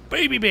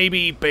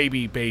 Baby.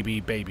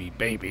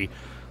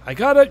 I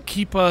gotta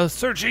keep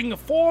searching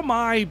for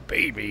my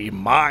baby.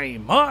 My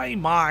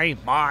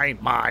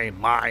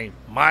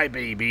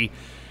baby.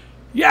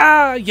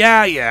 Yeah.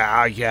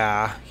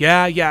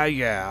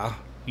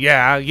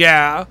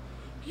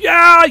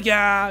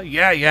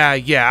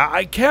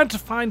 I can't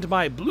find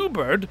my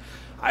bluebird.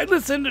 I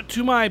listened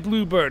to my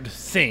bluebird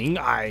sing.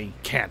 I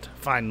can't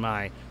find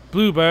my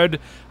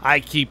bluebird. I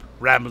keep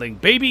rambling,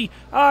 baby.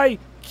 I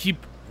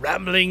keep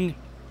rambling,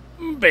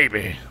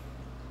 baby.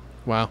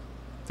 Wow.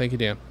 Thank you,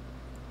 Dan.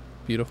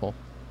 Beautiful.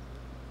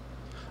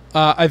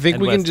 I think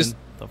and we Weston, can just...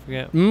 Don't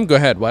forget. Go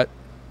ahead. What?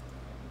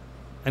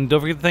 And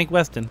don't forget to thank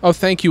Weston. Oh,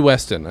 thank you,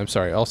 Weston. I'm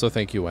sorry. Also,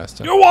 thank you,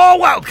 Weston. You're all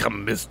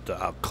welcome,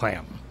 Mr.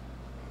 Clam.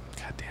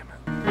 God damn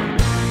it.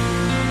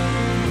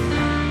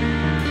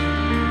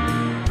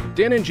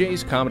 Dan and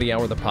Jay's Comedy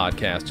Hour, the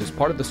podcast, is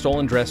part of the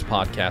Stolen Dress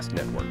Podcast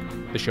Network.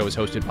 The show is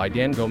hosted by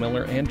Dan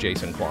Gomiller and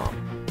Jason Klom.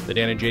 The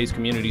Dan and Jay's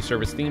Community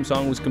Service theme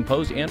song was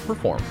composed and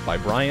performed by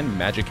Brian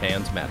Magic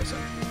Hands Madison.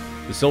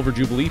 The Silver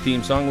Jubilee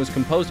theme song was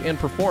composed and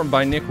performed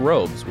by Nick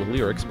Robes, with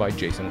lyrics by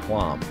Jason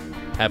Klom.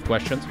 Have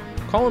questions?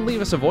 Call and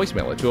leave us a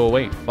voicemail at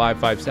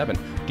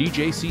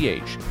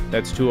 208-557-DJCH.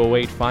 That's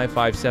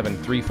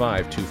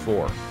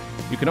 208-557-3524.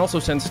 You can also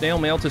send snail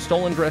mail to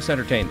Stolen Dress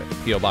Entertainment,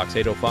 P.O. Box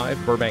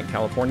 805, Burbank,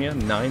 California,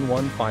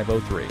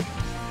 91503.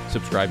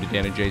 Subscribe to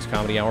Dan and Jay's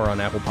Comedy Hour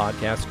on Apple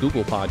Podcasts,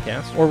 Google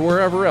Podcasts, or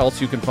wherever else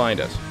you can find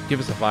us. Give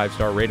us a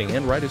 5-star rating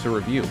and write us a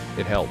review.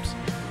 It helps.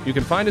 You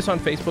can find us on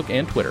Facebook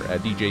and Twitter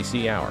at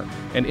DJC Hour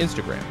and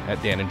Instagram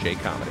at Dan and Jay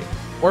Comedy.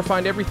 Or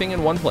find everything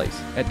in one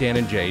place at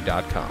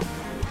danandjay.com.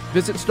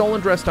 Visit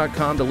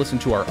stolendress.com to listen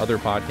to our other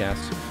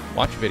podcasts,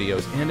 watch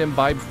videos, and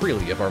imbibe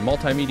freely of our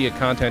multimedia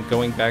content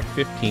going back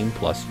 15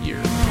 plus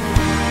years.